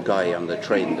was with the guy on the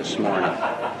train this morning.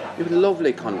 It was a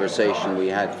lovely conversation we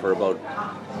had for about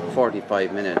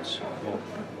 45 minutes.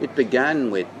 It began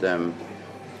with, I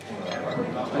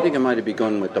think it might have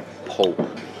begun with the Pope.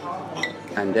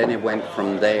 And then it went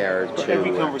from there to...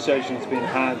 Every conversation that's been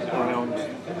had around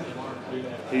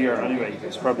here anyway,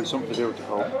 it's probably something to do with the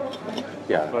Pope.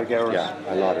 Yeah, like ours. Yeah,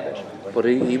 a lot of it. But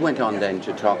he went on then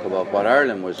to talk about what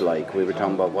Ireland was like. We were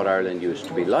talking about what Ireland used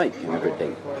to be like and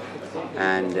everything.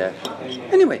 And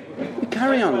anyway, we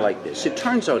carry on like this. It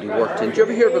turns out he worked in... Did you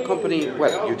ever hear of a company...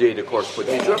 Well, you did, of course, but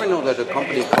did you ever know that a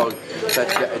company called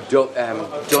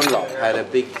Dunlop had a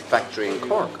big factory in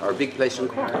Cork, or a big place in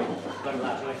Cork?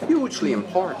 Hugely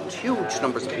important. Huge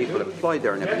numbers of people employed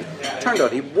there and everything. Turned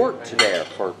out he worked there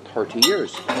for 30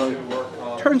 years.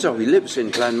 Turns out he lives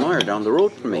in Glanmire, down the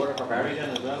road from me.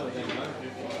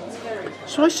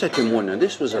 So I said to him one, and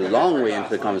this was a long way into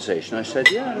the conversation, I said,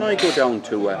 yeah, and I go down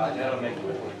to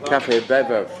Cafe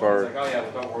Beva for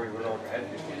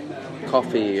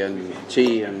coffee and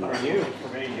tea and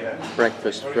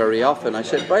breakfast very often. I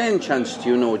said, by any chance do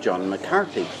you know John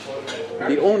McCarthy,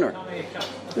 the owner?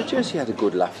 But yes, he had a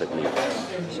good laugh at me.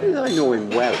 He said, I know him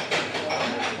well.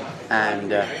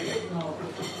 And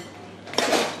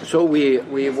so we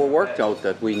were worked out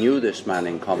that we knew this man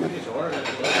in common.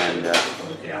 And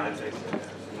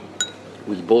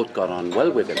we both got on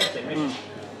well with him.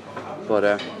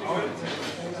 But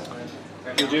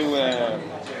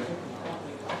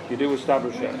you do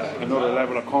establish another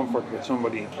level of comfort with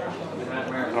somebody,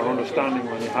 or understanding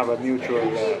when you have a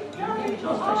mutual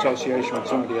association with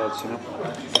somebody else, you know.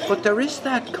 But there is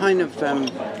that kind of,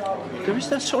 there is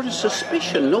that sort of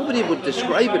suspicion. Nobody would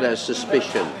describe it as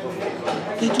suspicion.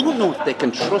 They don't know if they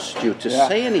can trust you to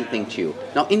say anything to you.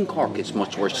 Now, in Cork, it's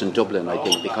much worse than Dublin, I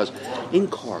think, because in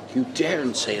Cork, you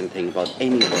daren't say anything about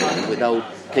anyone without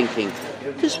thinking,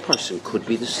 this person could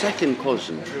be the second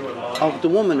cousin of the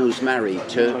woman who's married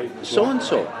to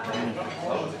so-and-so.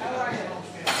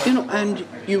 You know, and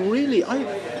you really,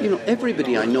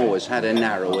 everybody I know has had a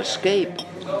narrow escape.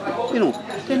 You know,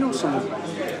 they know some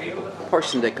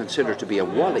person they consider to be a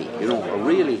wally, you know, a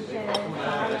really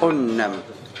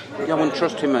you wouldn't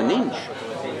trust him an inch.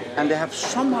 And they have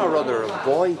somehow or other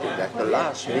avoided at the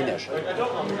last minute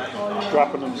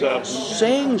dropping themselves,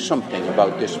 saying something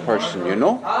about this person, you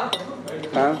know.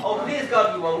 Please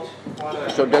God you won't.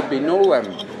 So there'd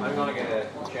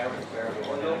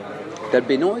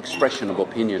be no expression of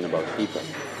opinion about people.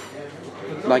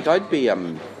 Like I'd be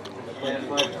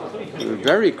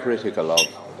very critical of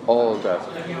all the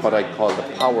what I call the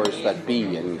powers that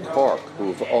be in Cork,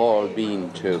 who've all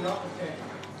been to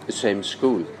the same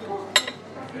school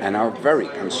and are very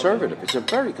conservative. It's a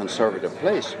very conservative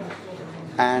place,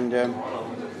 and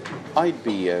I'd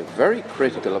be very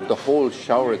critical of the whole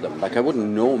shower of them. Like I wouldn't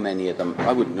know many of them.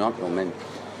 I would not know many,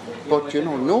 but you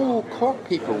know, no Cork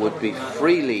people would be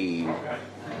freely,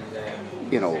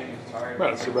 you know,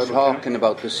 talking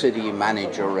about the city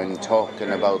manager and talking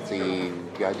about the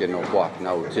I don't know what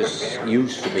now. This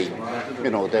used to be, you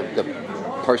know, the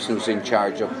person who's in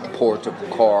charge of Port of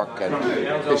Cork and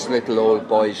this little old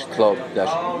boys club that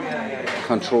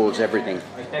controls everything.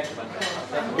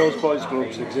 Those boys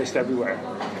groups exist everywhere,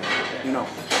 you know.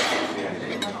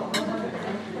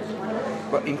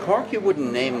 But in Cork you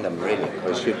wouldn't name them really,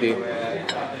 because you'd be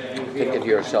thinking to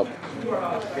yourself.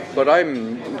 But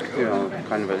I'm, you know,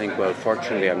 kind of I think, well,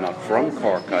 fortunately I'm not from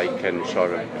Cork. I can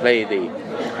sort of play the,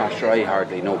 after I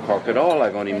hardly know Cork at all.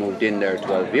 I've only moved in there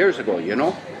 12 years ago, you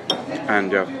know.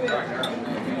 And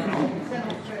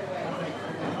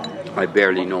I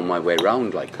barely know my way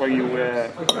around. Like, were you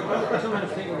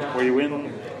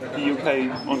in the UK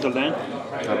until then?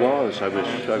 I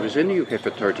was in the UK for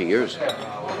 30 years.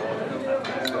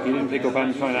 He didn't pick up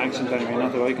any kind of accent anyway,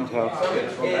 not that I can tell.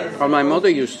 Well, my mother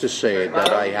used to say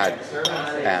that I had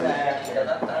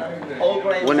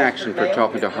one accent for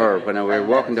talking to her when we were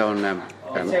walking down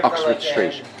Oxford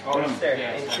Street.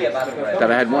 That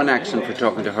I had one accent for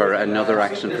talking to her, another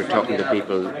accent for talking to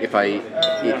people if I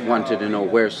wanted to know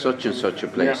where's such and such a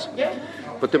place.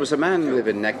 But there was a man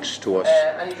living next to us,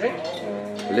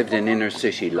 lived in inner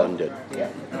city London,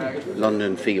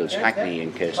 London Fields, Hackney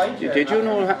in case. Would you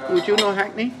know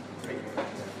Hackney?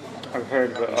 I've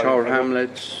heard of it. Tower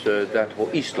Hamlets, that whole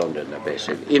East London,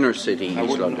 basically, inner city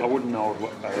East London. I wouldn't know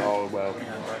it at all well.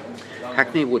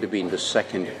 Hackney would have been the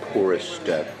second poorest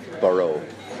borough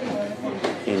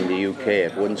in the UK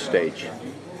at one stage.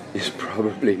 It's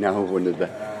probably now one of the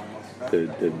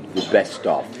best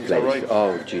off place. Right?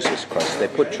 Oh, Jesus Christ. They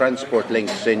put transport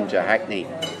links into Hackney.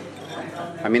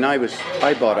 I mean, I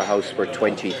bought a house for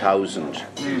 20,000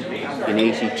 in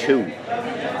 82.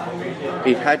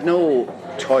 It had no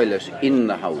toilet in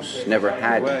the house, never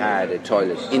had a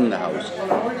toilet in the house.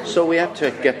 So we had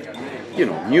to get,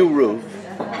 new roof,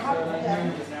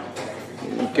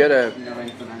 it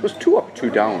was 2 up, 2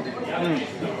 down.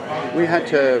 We had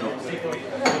to,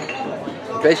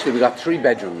 basically we got 3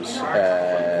 bedrooms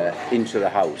into the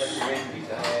house,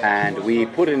 and we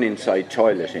put an inside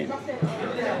toilet in.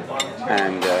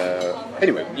 And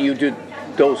anyway, you did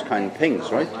those kind of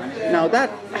things, right? Now that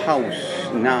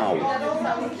house now,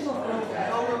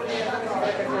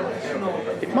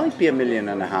 it might be $1.5 million.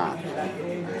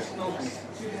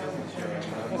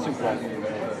 That's incredible.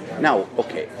 Now,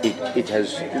 okay, it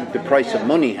has, the price of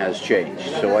money has changed,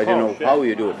 so I don't know how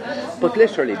you do it. But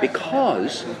literally,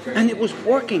 and it was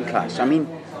working class. I mean,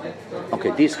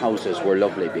 okay, these houses were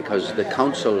lovely because the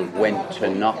council went to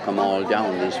knock them all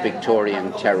down, these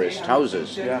Victorian terraced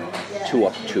houses, 2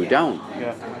 up, 2 down.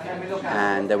 Yeah.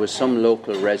 And there was some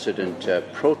local resident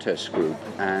protest group,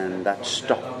 and that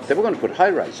stopped. They were going to put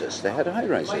high-rises. They had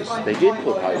high-rises. They did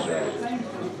put high-rises.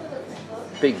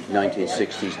 Big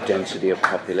 1960s density of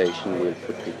population will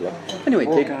put people up. Anyway,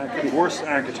 worst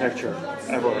architecture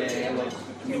ever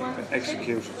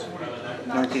executed.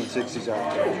 1960s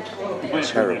architecture.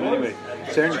 Terrible. Anyway,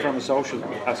 certainly from a social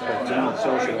aspect,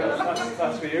 social.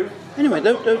 That's for you. Anyway,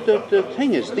 the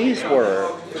thing is, these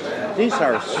are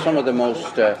some of the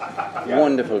most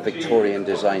wonderful Victorian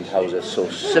designed houses. So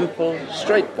simple,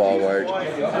 straightforward,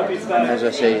 as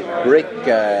I say,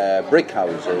 brick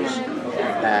houses,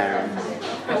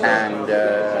 and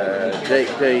they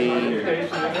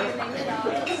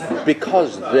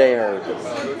because they're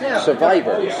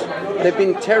survivors, they've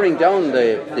been tearing down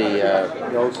the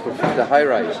high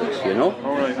rises,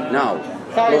 now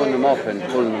blowing them up and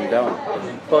pulling them down.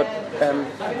 But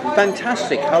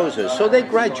fantastic houses. So they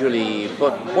gradually,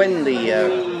 but when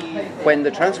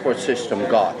the transport system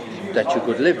got that you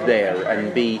could live there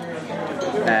and be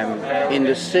in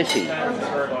the city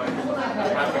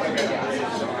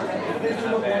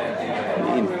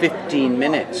in 15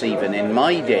 minutes, even in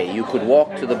my day, you could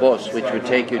walk to the bus, which would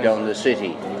take you down the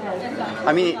city.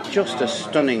 I mean, it's just a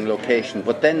stunning location.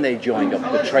 But then they joined up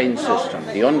the train system.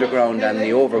 The underground and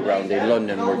the overground in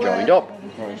London were joined up.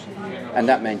 And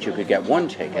that meant you could get one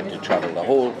ticket to travel the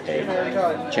whole day.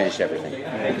 Changed everything.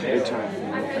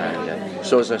 And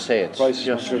so, as I say, it's price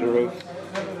just through the roof.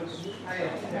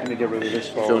 Let me get rid of this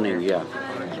phone. stunning, yeah.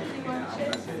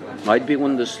 Might be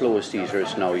one of the slowest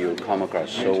eaters now you'll come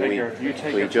across. So we just You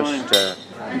take your time.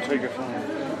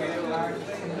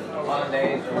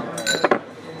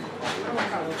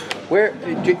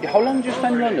 how long did you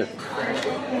spend in London?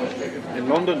 In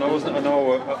London, I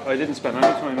didn't spend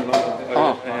any time in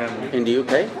London. In the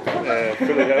UK?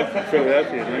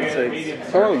 Philadelphia, United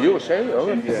States. Oh, USA?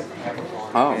 Oh, Yeah.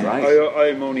 Oh, right.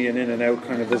 I'm only an in and out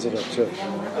kind of visitor to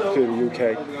the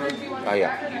UK. Oh,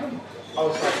 yeah.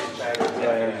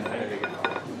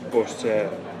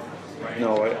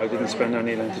 No, I didn't spend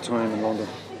any length of time in London.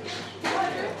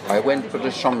 I went for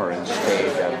the summer and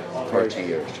stayed 30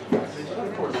 years.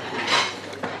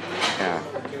 Yeah.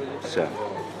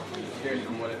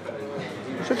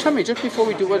 So tell me, just before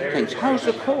we do other things, how's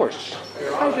the course?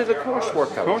 How did the course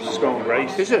work out? The course is going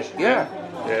great. Is it? Yeah.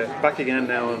 Yeah, back again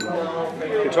now. And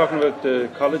you're talking about the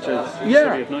colleges?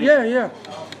 Yeah, yeah.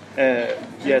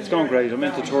 Yeah, it's going great. I'm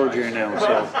into third year now,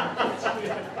 so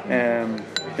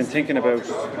been thinking about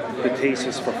the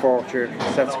thesis for fourth year.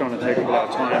 That's going to take a lot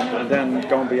of time, and then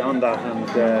going beyond that and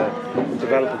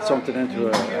developing something into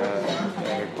a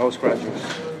postgraduate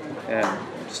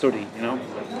study.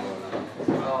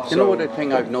 You know what, a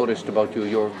thing I've noticed about you,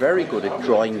 you're very good at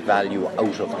drawing value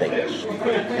out of things.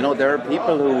 There are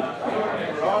people who,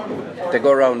 they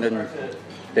go around and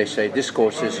they say this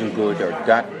course isn't good or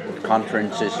that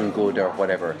conference isn't good or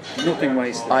whatever. Nothing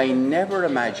wasted. I never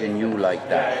imagine you like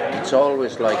that. It's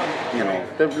always like,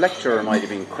 the lecturer might have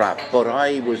been crap, but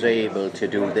I was able to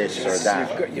do this or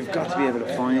that. You've got to be able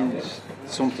to find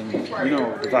something,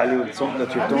 the value of something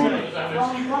that you've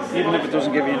done, even if it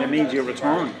doesn't give you an immediate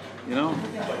return. You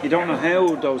don't know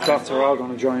how those dots are all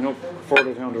going to join up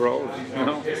further down the road.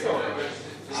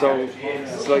 So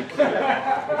it's like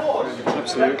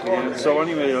absolutely. Yeah. So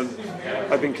anyway,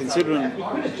 I've been considering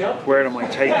where I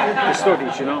might take the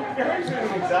studies,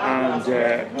 and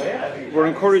we're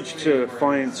encouraged to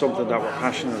find something that we're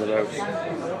passionate about,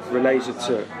 related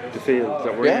to the field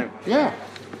that we're in. Yeah.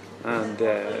 And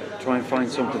try and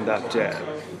find something that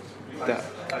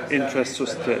interests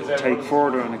us to take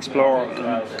further and explore.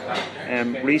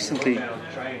 And recently,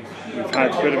 we've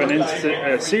had a bit of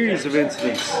a series of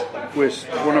incidents with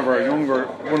one of our young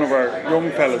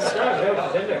fellas.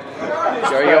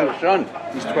 Your young son?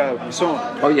 He's 12, my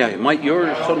son. Oh yeah,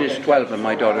 your son is 12 and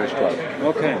my daughter is 12.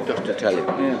 Okay. Just to tell you.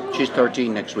 Yeah. She's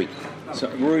 13 next week. So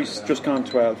Rory's just gone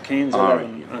 12, Keane's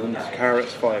 11, and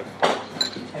Cara's 5.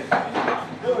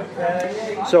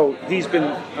 So he's been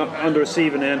on the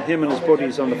receiving end, him and his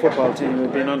buddies on the football team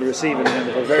have been on the receiving end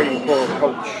of a very poor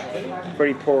coach,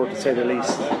 very poor to say the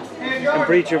least, in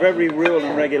breach of every rule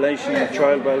and regulation of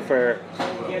child welfare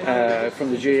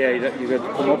from the GA that you could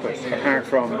come up with, apart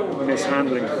from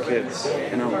mishandling the kids,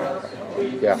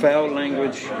 Yeah. Foul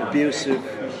language, abusive,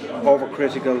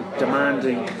 overcritical,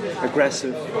 demanding,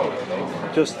 aggressive,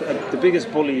 just the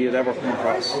biggest bully you'd ever come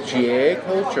across. GA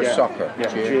coach or soccer?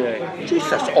 Yeah, GA. Jeez,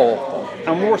 that's awful.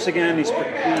 And worse again, he's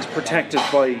protected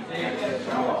by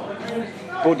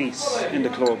buddies in the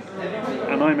club,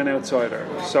 and I'm an outsider,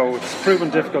 so it's proven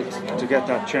difficult to get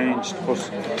that changed. But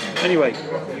anyway,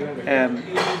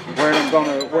 where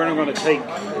I'm gonna take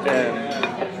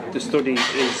the study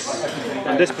is,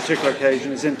 on this particular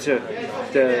occasion, is into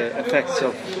the effects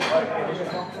of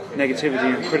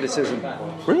negativity and criticism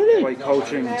by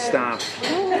coaching staff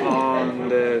on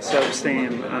the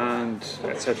self-esteem and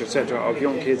etc. of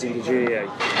young kids in the GAA.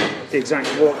 The exact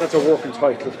that's a working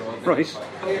title, right?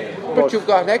 But you've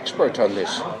got an expert on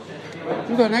this.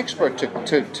 You've got an expert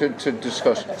to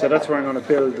discuss. So that's where I'm going to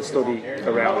build the study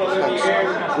around,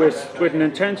 with an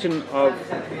intention of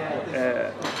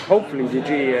hopefully the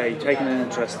GAA taking an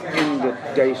interest in the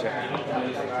data,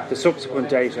 the subsequent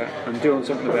data, and doing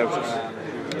something about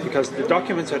it. Because the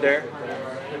documents are there,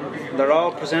 they're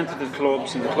all presented to the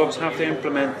clubs, and the clubs have to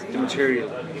implement the material.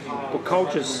 But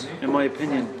coaches, in my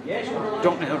opinion,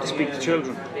 don't know how to speak to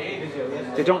children.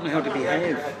 They don't know how to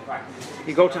behave.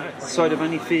 You go to the side of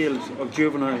any field of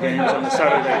juvenile games on a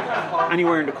Saturday,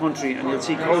 anywhere in the country, and you'll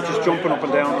see coaches jumping up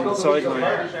and down on the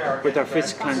sideline with their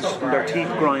fists clenched and their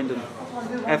teeth grinding,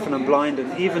 effing and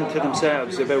blinding, even to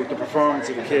themselves, about the performance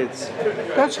of the kids.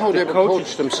 That's how they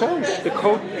coach themselves.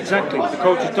 Exactly. The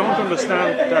coaches don't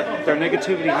understand that their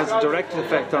negativity has a direct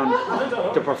effect on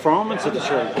the performance of the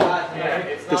children,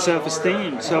 the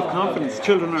self-esteem, self-confidence.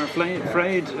 Children are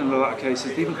afraid in a lot of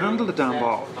cases to even handle the damn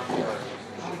ball.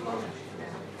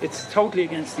 It's totally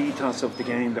against the ethos of the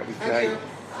game that we play.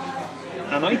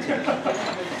 And I think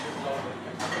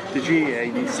the GAA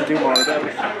needs to do more about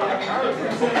it.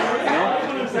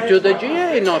 Do the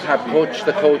GAA not have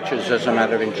the coaches as a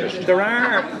matter of interest? There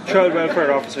are child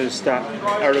welfare officers that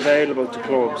are available to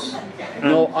clubs.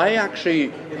 No, I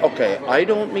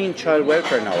don't mean child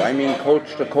welfare now. I mean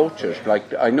coach the coaches.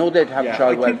 Like, I know they'd have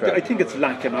child welfare. I think it's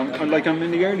lacking. I'm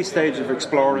in the early stage of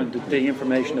exploring the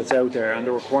information that's out there and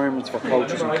the requirements for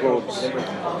coaches and clubs.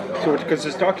 So, because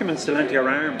there's documents to lend to your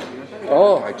arm.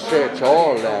 Oh, I'd say it's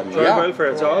all... child welfare,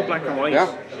 it's all black and white.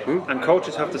 Yeah. And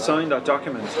coaches have to sign that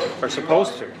document, are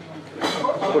supposed to.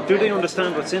 But do they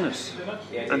understand what's in it?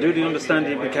 And do they understand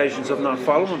the implications of not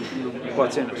following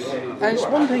what's in it? And it's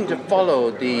one thing to follow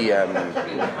the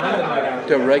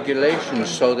regulations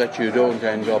so that you don't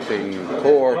end up in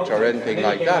court or anything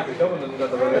like that.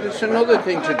 But it's another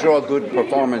thing to draw good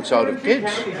performance out of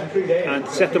kids. And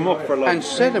set them up for life. And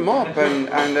set them up,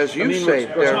 and as you say,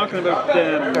 we're talking about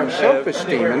their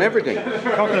self-esteem and everything.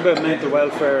 Talking about mental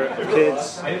welfare of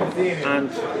kids and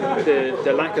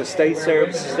the lack of state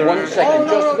services there are. 1 second,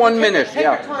 just 1 minute,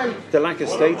 The lack of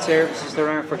state services there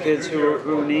are for kids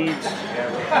who need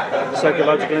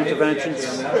psychological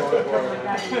interventions.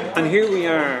 And here we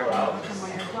are,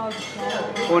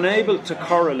 unable to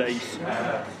correlate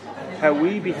how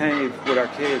we behave with our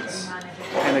kids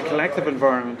in a collective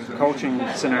environment, coaching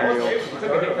scenario,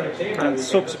 and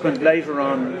subsequent later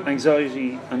on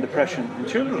anxiety and depression in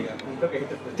children.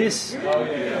 This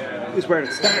is where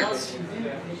it starts.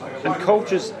 And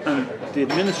coaches and the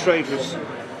administrators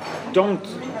don't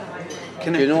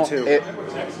connect You know, the two.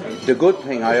 the good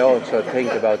thing I also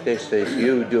think about this is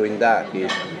you doing that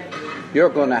is you're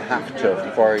going to have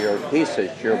to, for your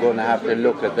thesis, you're going to have to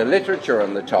look at the literature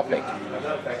on the topic,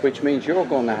 which means you're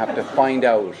going to have to find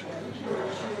out,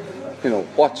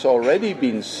 what's already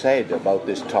been said about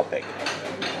this topic.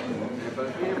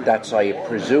 That's, I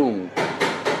presume,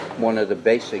 one of the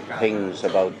basic things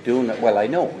about doing it. Well, I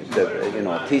know,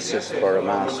 a thesis for a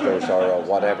master's or a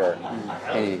whatever,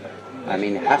 it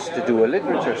has to do a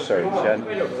literature search, and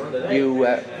you,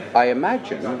 I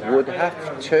imagine, would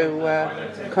have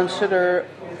to consider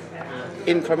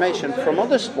information from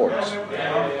other sports.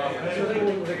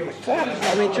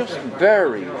 Just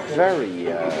very,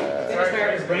 very...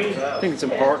 I think it's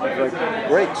important.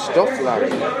 Great stuff,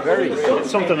 Larry. It's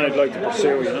something I'd like to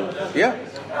pursue, Yeah.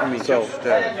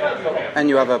 And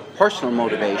you have a personal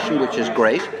motivation, which is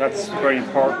great. That's very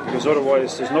important, because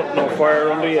otherwise there's no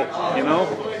fire under you,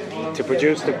 to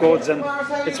produce the goods. And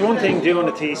it's one thing doing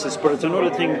a thesis, but it's another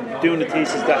thing doing a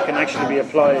thesis that can actually be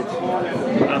applied.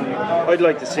 And I'd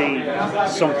like to see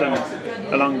something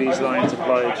along these lines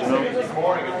applied,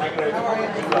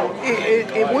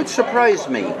 It would surprise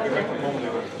me,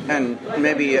 and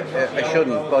maybe I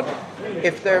shouldn't, but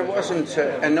if there wasn't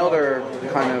another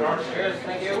kind of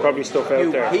there's probably stuff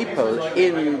out there. people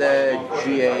in the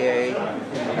GAA,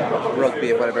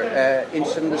 rugby or whatever,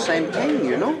 interested in the same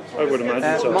thing, I would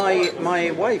imagine so.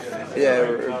 My wife,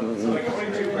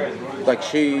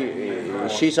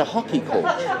 she's a hockey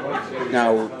coach.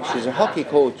 Now, she's a hockey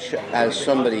coach as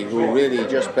somebody who really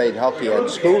just played hockey at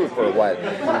school for a while,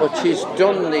 but she's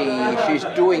doing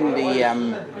the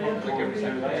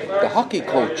hockey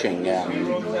coaching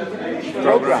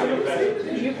program,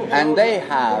 and they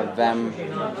have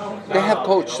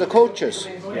coached the coaches,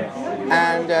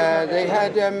 and they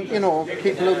had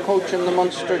people who coach in the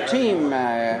Munster team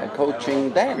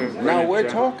coaching them. Now we're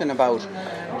talking about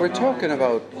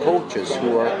coaches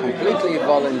who are completely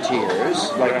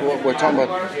volunteers, like we're talking about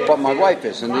what my wife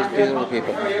is and these other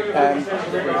people,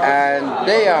 and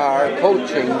they are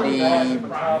coaching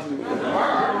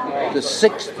the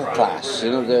sixth class,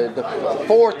 the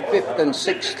fourth, fifth and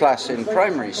sixth class in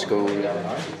primary school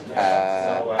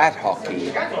at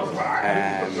hockey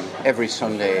every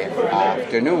Sunday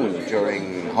afternoon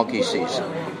during hockey season.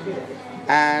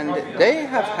 And they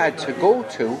have had to go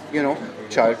to,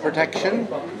 child protection,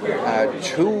 2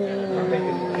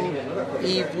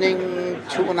 evening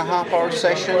 2.5-hour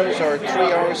sessions or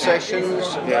 3-hour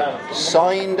sessions,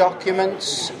 sign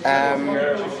documents,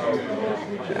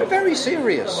 very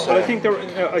serious. Well, I think there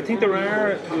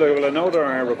are. I know there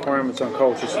are requirements on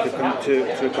coaches to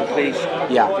complete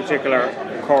particular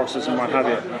courses and what have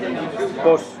you.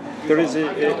 But there's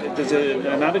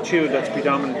an attitude that's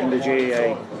predominant in the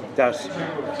GAA that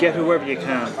get whoever you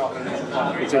can.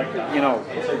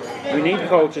 We need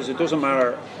coaches. It doesn't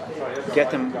matter. Get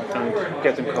them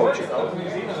coaching,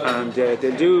 and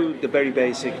they'll do the very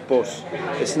basic, but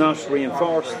it's not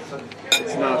reinforced.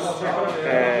 It's not.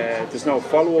 There's no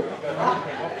follow-up.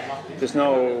 There's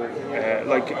no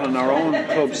like on our own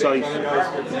club site,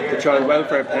 the child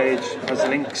welfare page has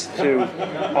links to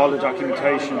all the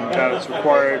documentation that is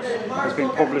required, has been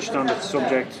published on the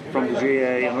subject from the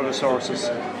GAA and other sources,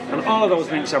 and all of those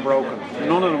links are broken.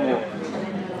 None of them work.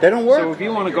 They don't work. So if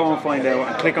you want to go and find out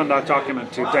and click on that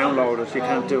document to download it, you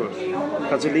can't do it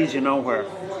because it leads you nowhere.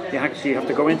 You actually have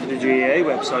to go into the GAA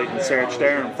website and search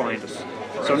there and find it.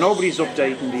 So nobody's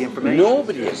updating the information.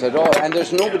 Nobody is at all, and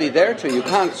there's nobody there to. You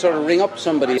can't sort of ring up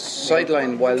somebody's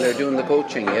sideline while they're doing the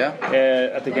coaching,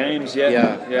 at the games,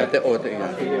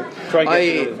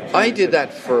 I did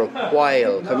that for a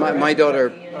while. My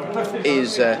daughter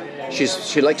is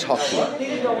she likes hockey.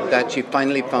 That she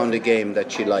finally found a game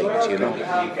that she liked,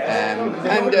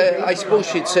 and I suppose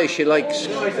she'd say she likes.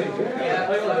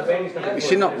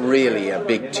 She's not really a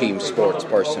big team sports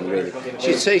person, really.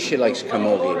 She'd say she likes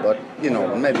camogie, but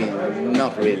maybe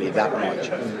not really that much.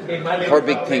 Her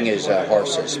big thing is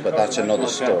horses, but that's another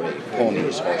story.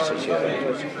 Ponies, horses,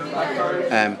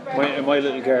 My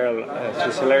little girl,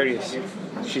 she's hilarious.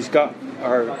 She's got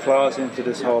her claws into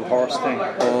this whole horse thing.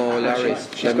 Oh, Larry!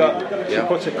 She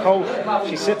puts a coat.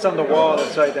 She sits on the wall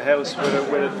outside the house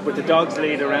with the dog's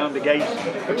lead around the gate,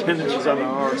 pretending she's on the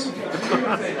horse.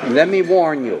 Let me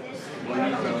warn you,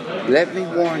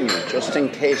 just in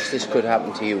case this could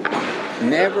happen to you.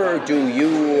 Never do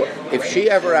you, if she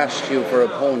ever asks you for a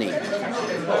pony,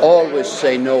 always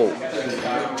say no.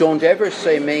 Don't ever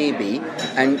say maybe.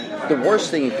 And the worst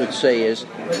thing you could say is,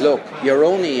 look, you're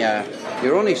only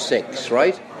 6,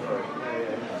 right?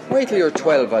 Wait till you're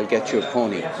 12, I'll get you a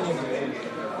pony.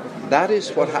 That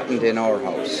is what happened in our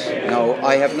house. Now,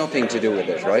 I have nothing to do with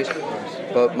it, right?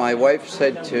 But my wife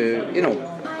said to,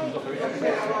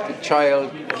 the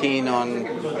child keen on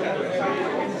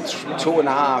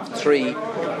 2.5, 3,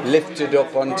 lifted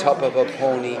up on top of a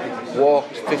pony,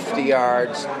 walked 50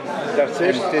 yards, That's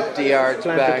it. and 50 yards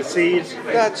Planted back. the seed.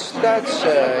 That's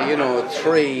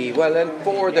 3. Well, at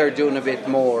 4 they're doing a bit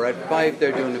more. At 5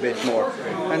 they're doing a bit more.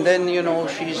 And then,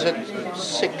 she's at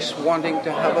 6 wanting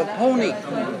to have a pony.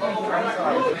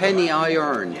 Penny I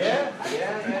earned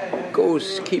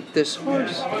goes to keep this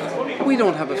horse. We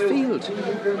don't have a field.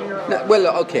 Now, well,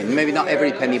 okay, maybe not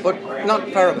every penny, but not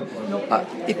far of it.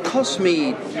 It cost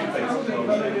me,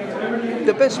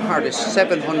 the best part is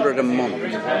 $700 a month.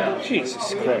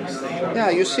 Jesus Christ. Yeah,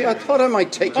 you see, I thought I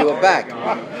might take you aback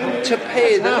to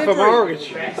pay the Half a livery.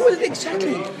 mortgage. Well,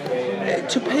 exactly.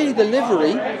 To pay the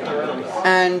livery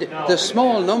and the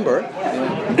small number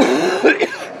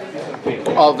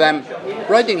of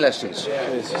riding lessons,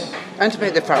 Jesus. and to pay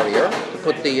the farrier to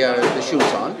put the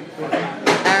shoes on,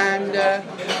 and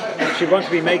She wants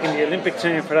to be making the Olympic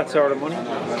team for that sort of money.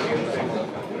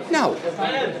 now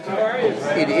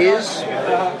it is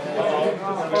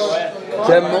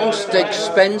the most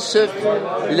expensive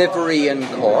livery in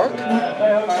Cork.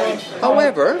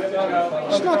 However,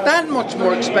 it's not that much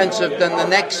more expensive than the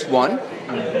next one,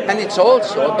 and it's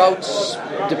also about,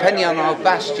 depending on how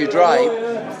fast you drive,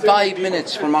 5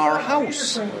 minutes from our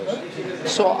house.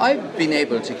 So I've been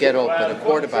able to get up at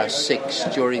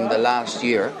 6:15 during the last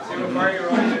year,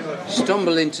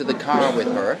 stumble into the car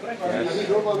with her,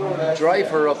 drive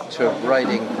her up to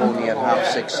riding pony at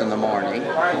 6:30 in the morning,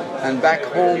 and back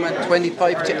home at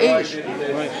 8:25.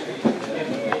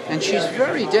 And she's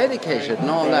very dedicated and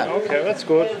all that. Okay, that's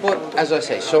good. But as I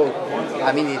say,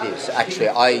 it is actually.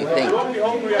 I think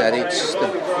that it's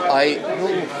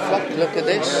look at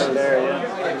this.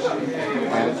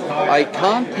 I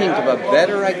can't think of a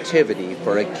better activity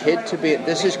for a kid to be.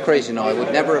 This is crazy now. I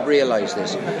would never have realised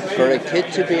this. For a kid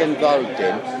to be involved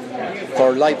in, for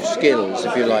life skills,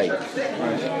 if you like,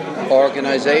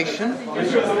 organisation,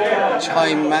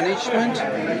 time management,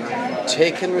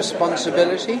 taking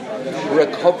responsibility,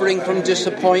 recovering from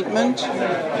disappointment,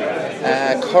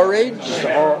 courage.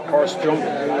 Horse jump.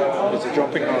 It's a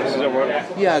jumping horse, is that what?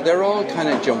 Yeah, they're all kind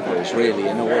of jumpers, really,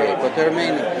 in a way. But they're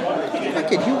mainly. Look,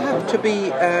 you have to be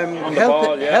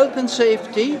health and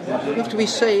safety. You have to be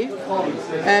safe.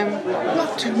 You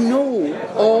have to know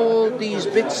all these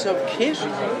bits of kit.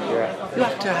 You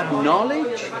have to have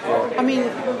knowledge. I mean,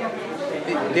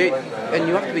 and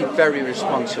you have to be very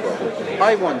responsible.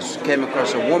 I once came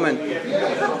across a woman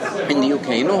in the UK.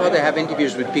 You know how they have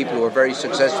interviews with people who are very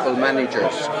successful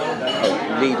managers,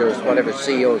 or leaders, whatever,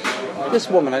 CEOs. This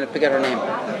woman, I forget her name,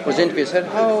 was interviewed, said,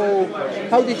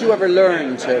 how did you ever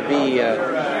learn to be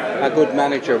a good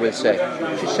manager, we'll say?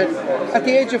 She said, at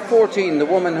the age of 14, the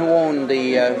woman who owned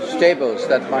the stables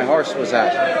that my horse was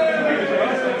at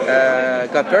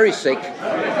got very sick,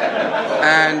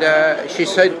 and she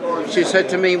said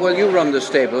to me, well, you run the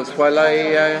stables while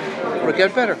I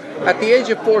get better. At the age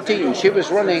of 14, she was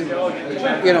running,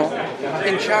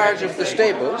 in charge of the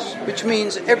stables, which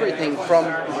means everything from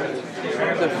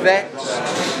the vets,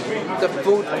 the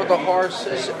food for the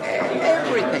horses,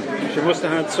 everything. She must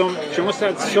have had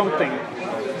something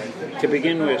to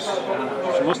begin with.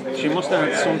 She must have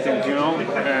had something,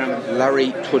 Larry,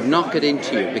 it would knock it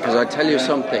into you, because I tell you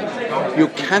something, you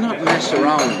cannot mess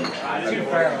around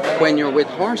when you're with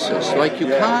horses. Like you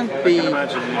can't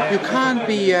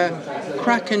be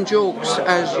cracking jokes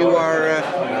as you are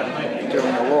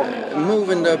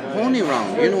moving the pony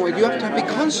around. You have to be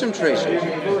concentrated,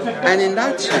 and in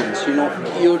that sense,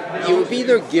 you've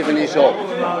either given it up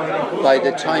by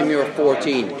the time you're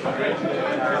 14,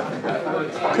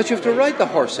 because you have to ride the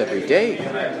horse every day.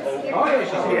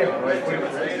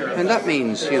 And that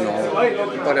means,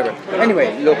 whatever.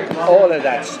 Anyway, look, all of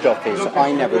that stuff is,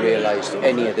 I never realised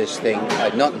any of this thing. I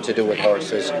had nothing to do with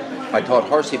horses. I thought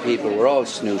horsey people were all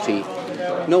snooty,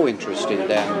 no interest in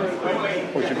them.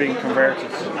 But you're being converted.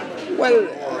 Well,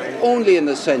 only in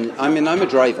the sense, I'm a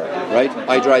driver, right?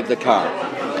 I drive the car,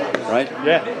 right?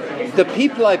 Yeah. The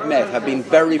people I've met have been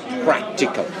very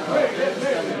practical.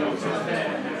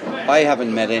 I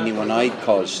haven't met anyone I'd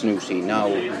call snooty. Now,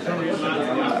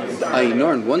 I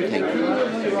learned one thing.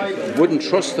 Wouldn't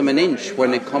trust them an inch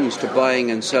when it comes to buying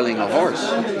and selling a horse.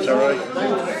 Is that right?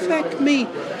 Fuck me.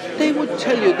 They would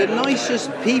tell you, the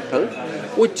nicest people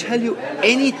would tell you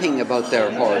anything about their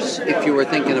horse if you were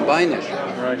thinking of buying it.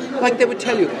 Right. Like they would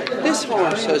tell you, this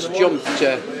horse has jumped,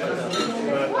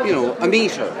 a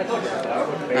metre.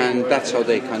 and that's how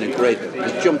they kind of grade them.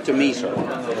 They jumped a metre.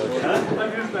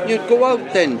 You'd go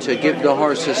out then to give the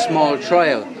horse a small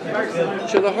trial.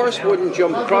 So the horse wouldn't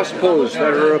jump cross poles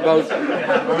that are about,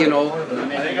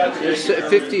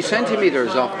 50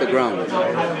 centimetres off the ground.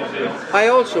 I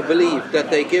also believe that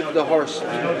they give the horse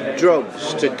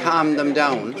drugs to calm them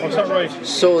down. Oh, is that right?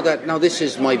 So that, now this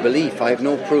is my belief, I have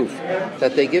no proof,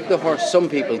 that they give the horse, some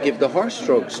people give the horse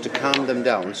drugs to calm them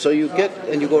down. So you get,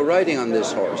 and you go riding on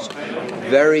this horse,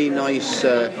 very nice,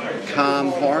 calm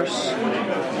horse.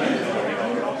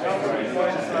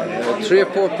 3 or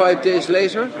 4 or 5 days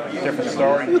later, Different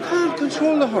story. you can't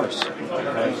control the horse.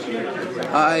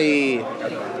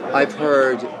 I've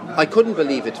heard, I couldn't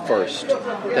believe at first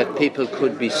that people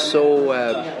could be so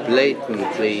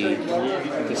blatantly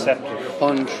Deceptive.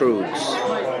 untruths,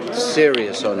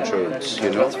 serious untruths, you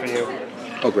know. That's for you.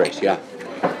 Oh, great, yeah.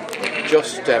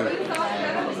 Just,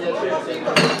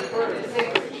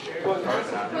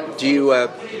 do you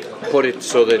put it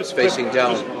so that it's facing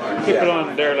down? Keep it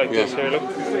on there like this here, look.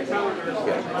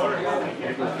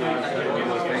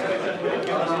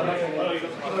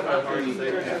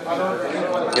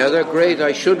 Yeah, they're great.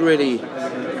 I should really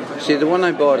see the one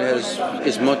I bought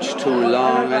is much too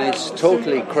long and it's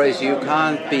totally crazy. You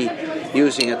can't be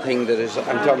using a thing that is,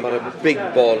 I'm talking about a big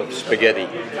ball of spaghetti.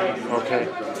 Okay.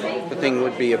 The thing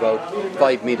would be about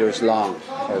 5 meters long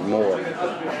or more.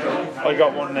 I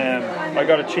got one. I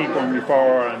got a cheap one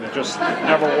before, and it just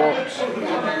never worked.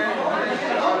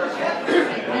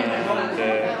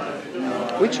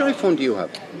 And, Which iPhone do you have?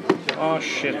 oh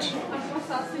shit,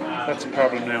 that's a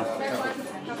problem now.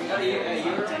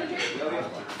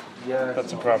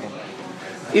 That's a problem.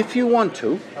 If you want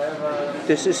to,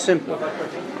 this is simple.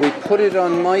 We put it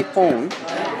on my phone,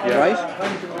 right?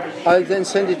 I'll then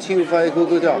send it to you via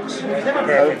Google Docs,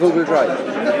 or Google Drive.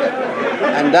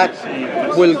 And that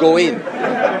will go in,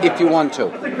 if you want to.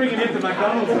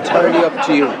 Entirely up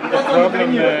to you.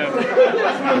 Problem.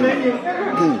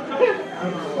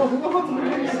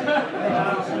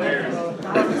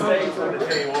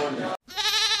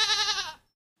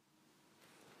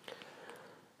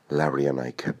 Larry and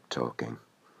I kept talking.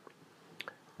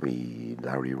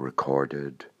 Larry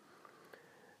recorded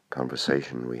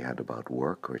conversation we had about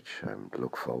work, which I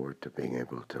look forward to being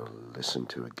able to listen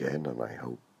to again, and I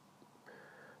hope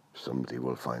somebody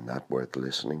will find that worth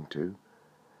listening to.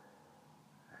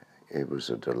 It was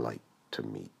a delight to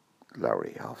meet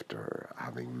Larry after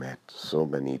having met so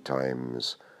many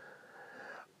times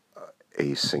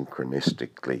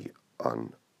asynchronistically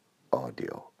on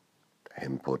audio.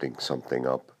 Him putting something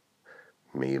up,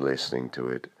 me listening to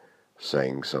it,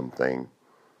 saying something,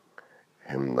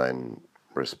 him then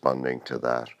responding to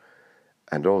that,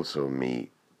 and also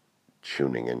me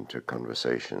tuning into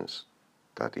conversations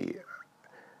that he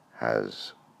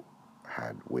has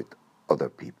had with other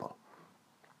people.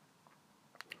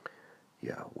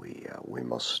 Yeah, we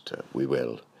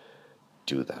will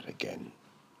do that again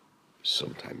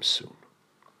sometime soon.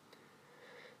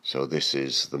 So this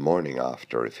is the morning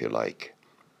after, if you like,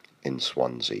 in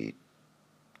Swansea.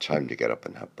 Time to get up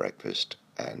and have breakfast,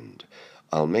 and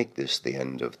I'll make this the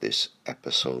end of this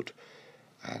episode,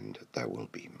 and there will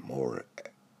be more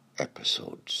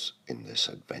episodes in this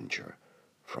adventure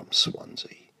from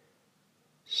Swansea.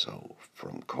 So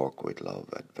From Cork with Love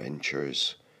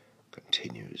Adventures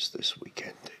continues this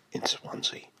weekend in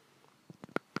Swansea.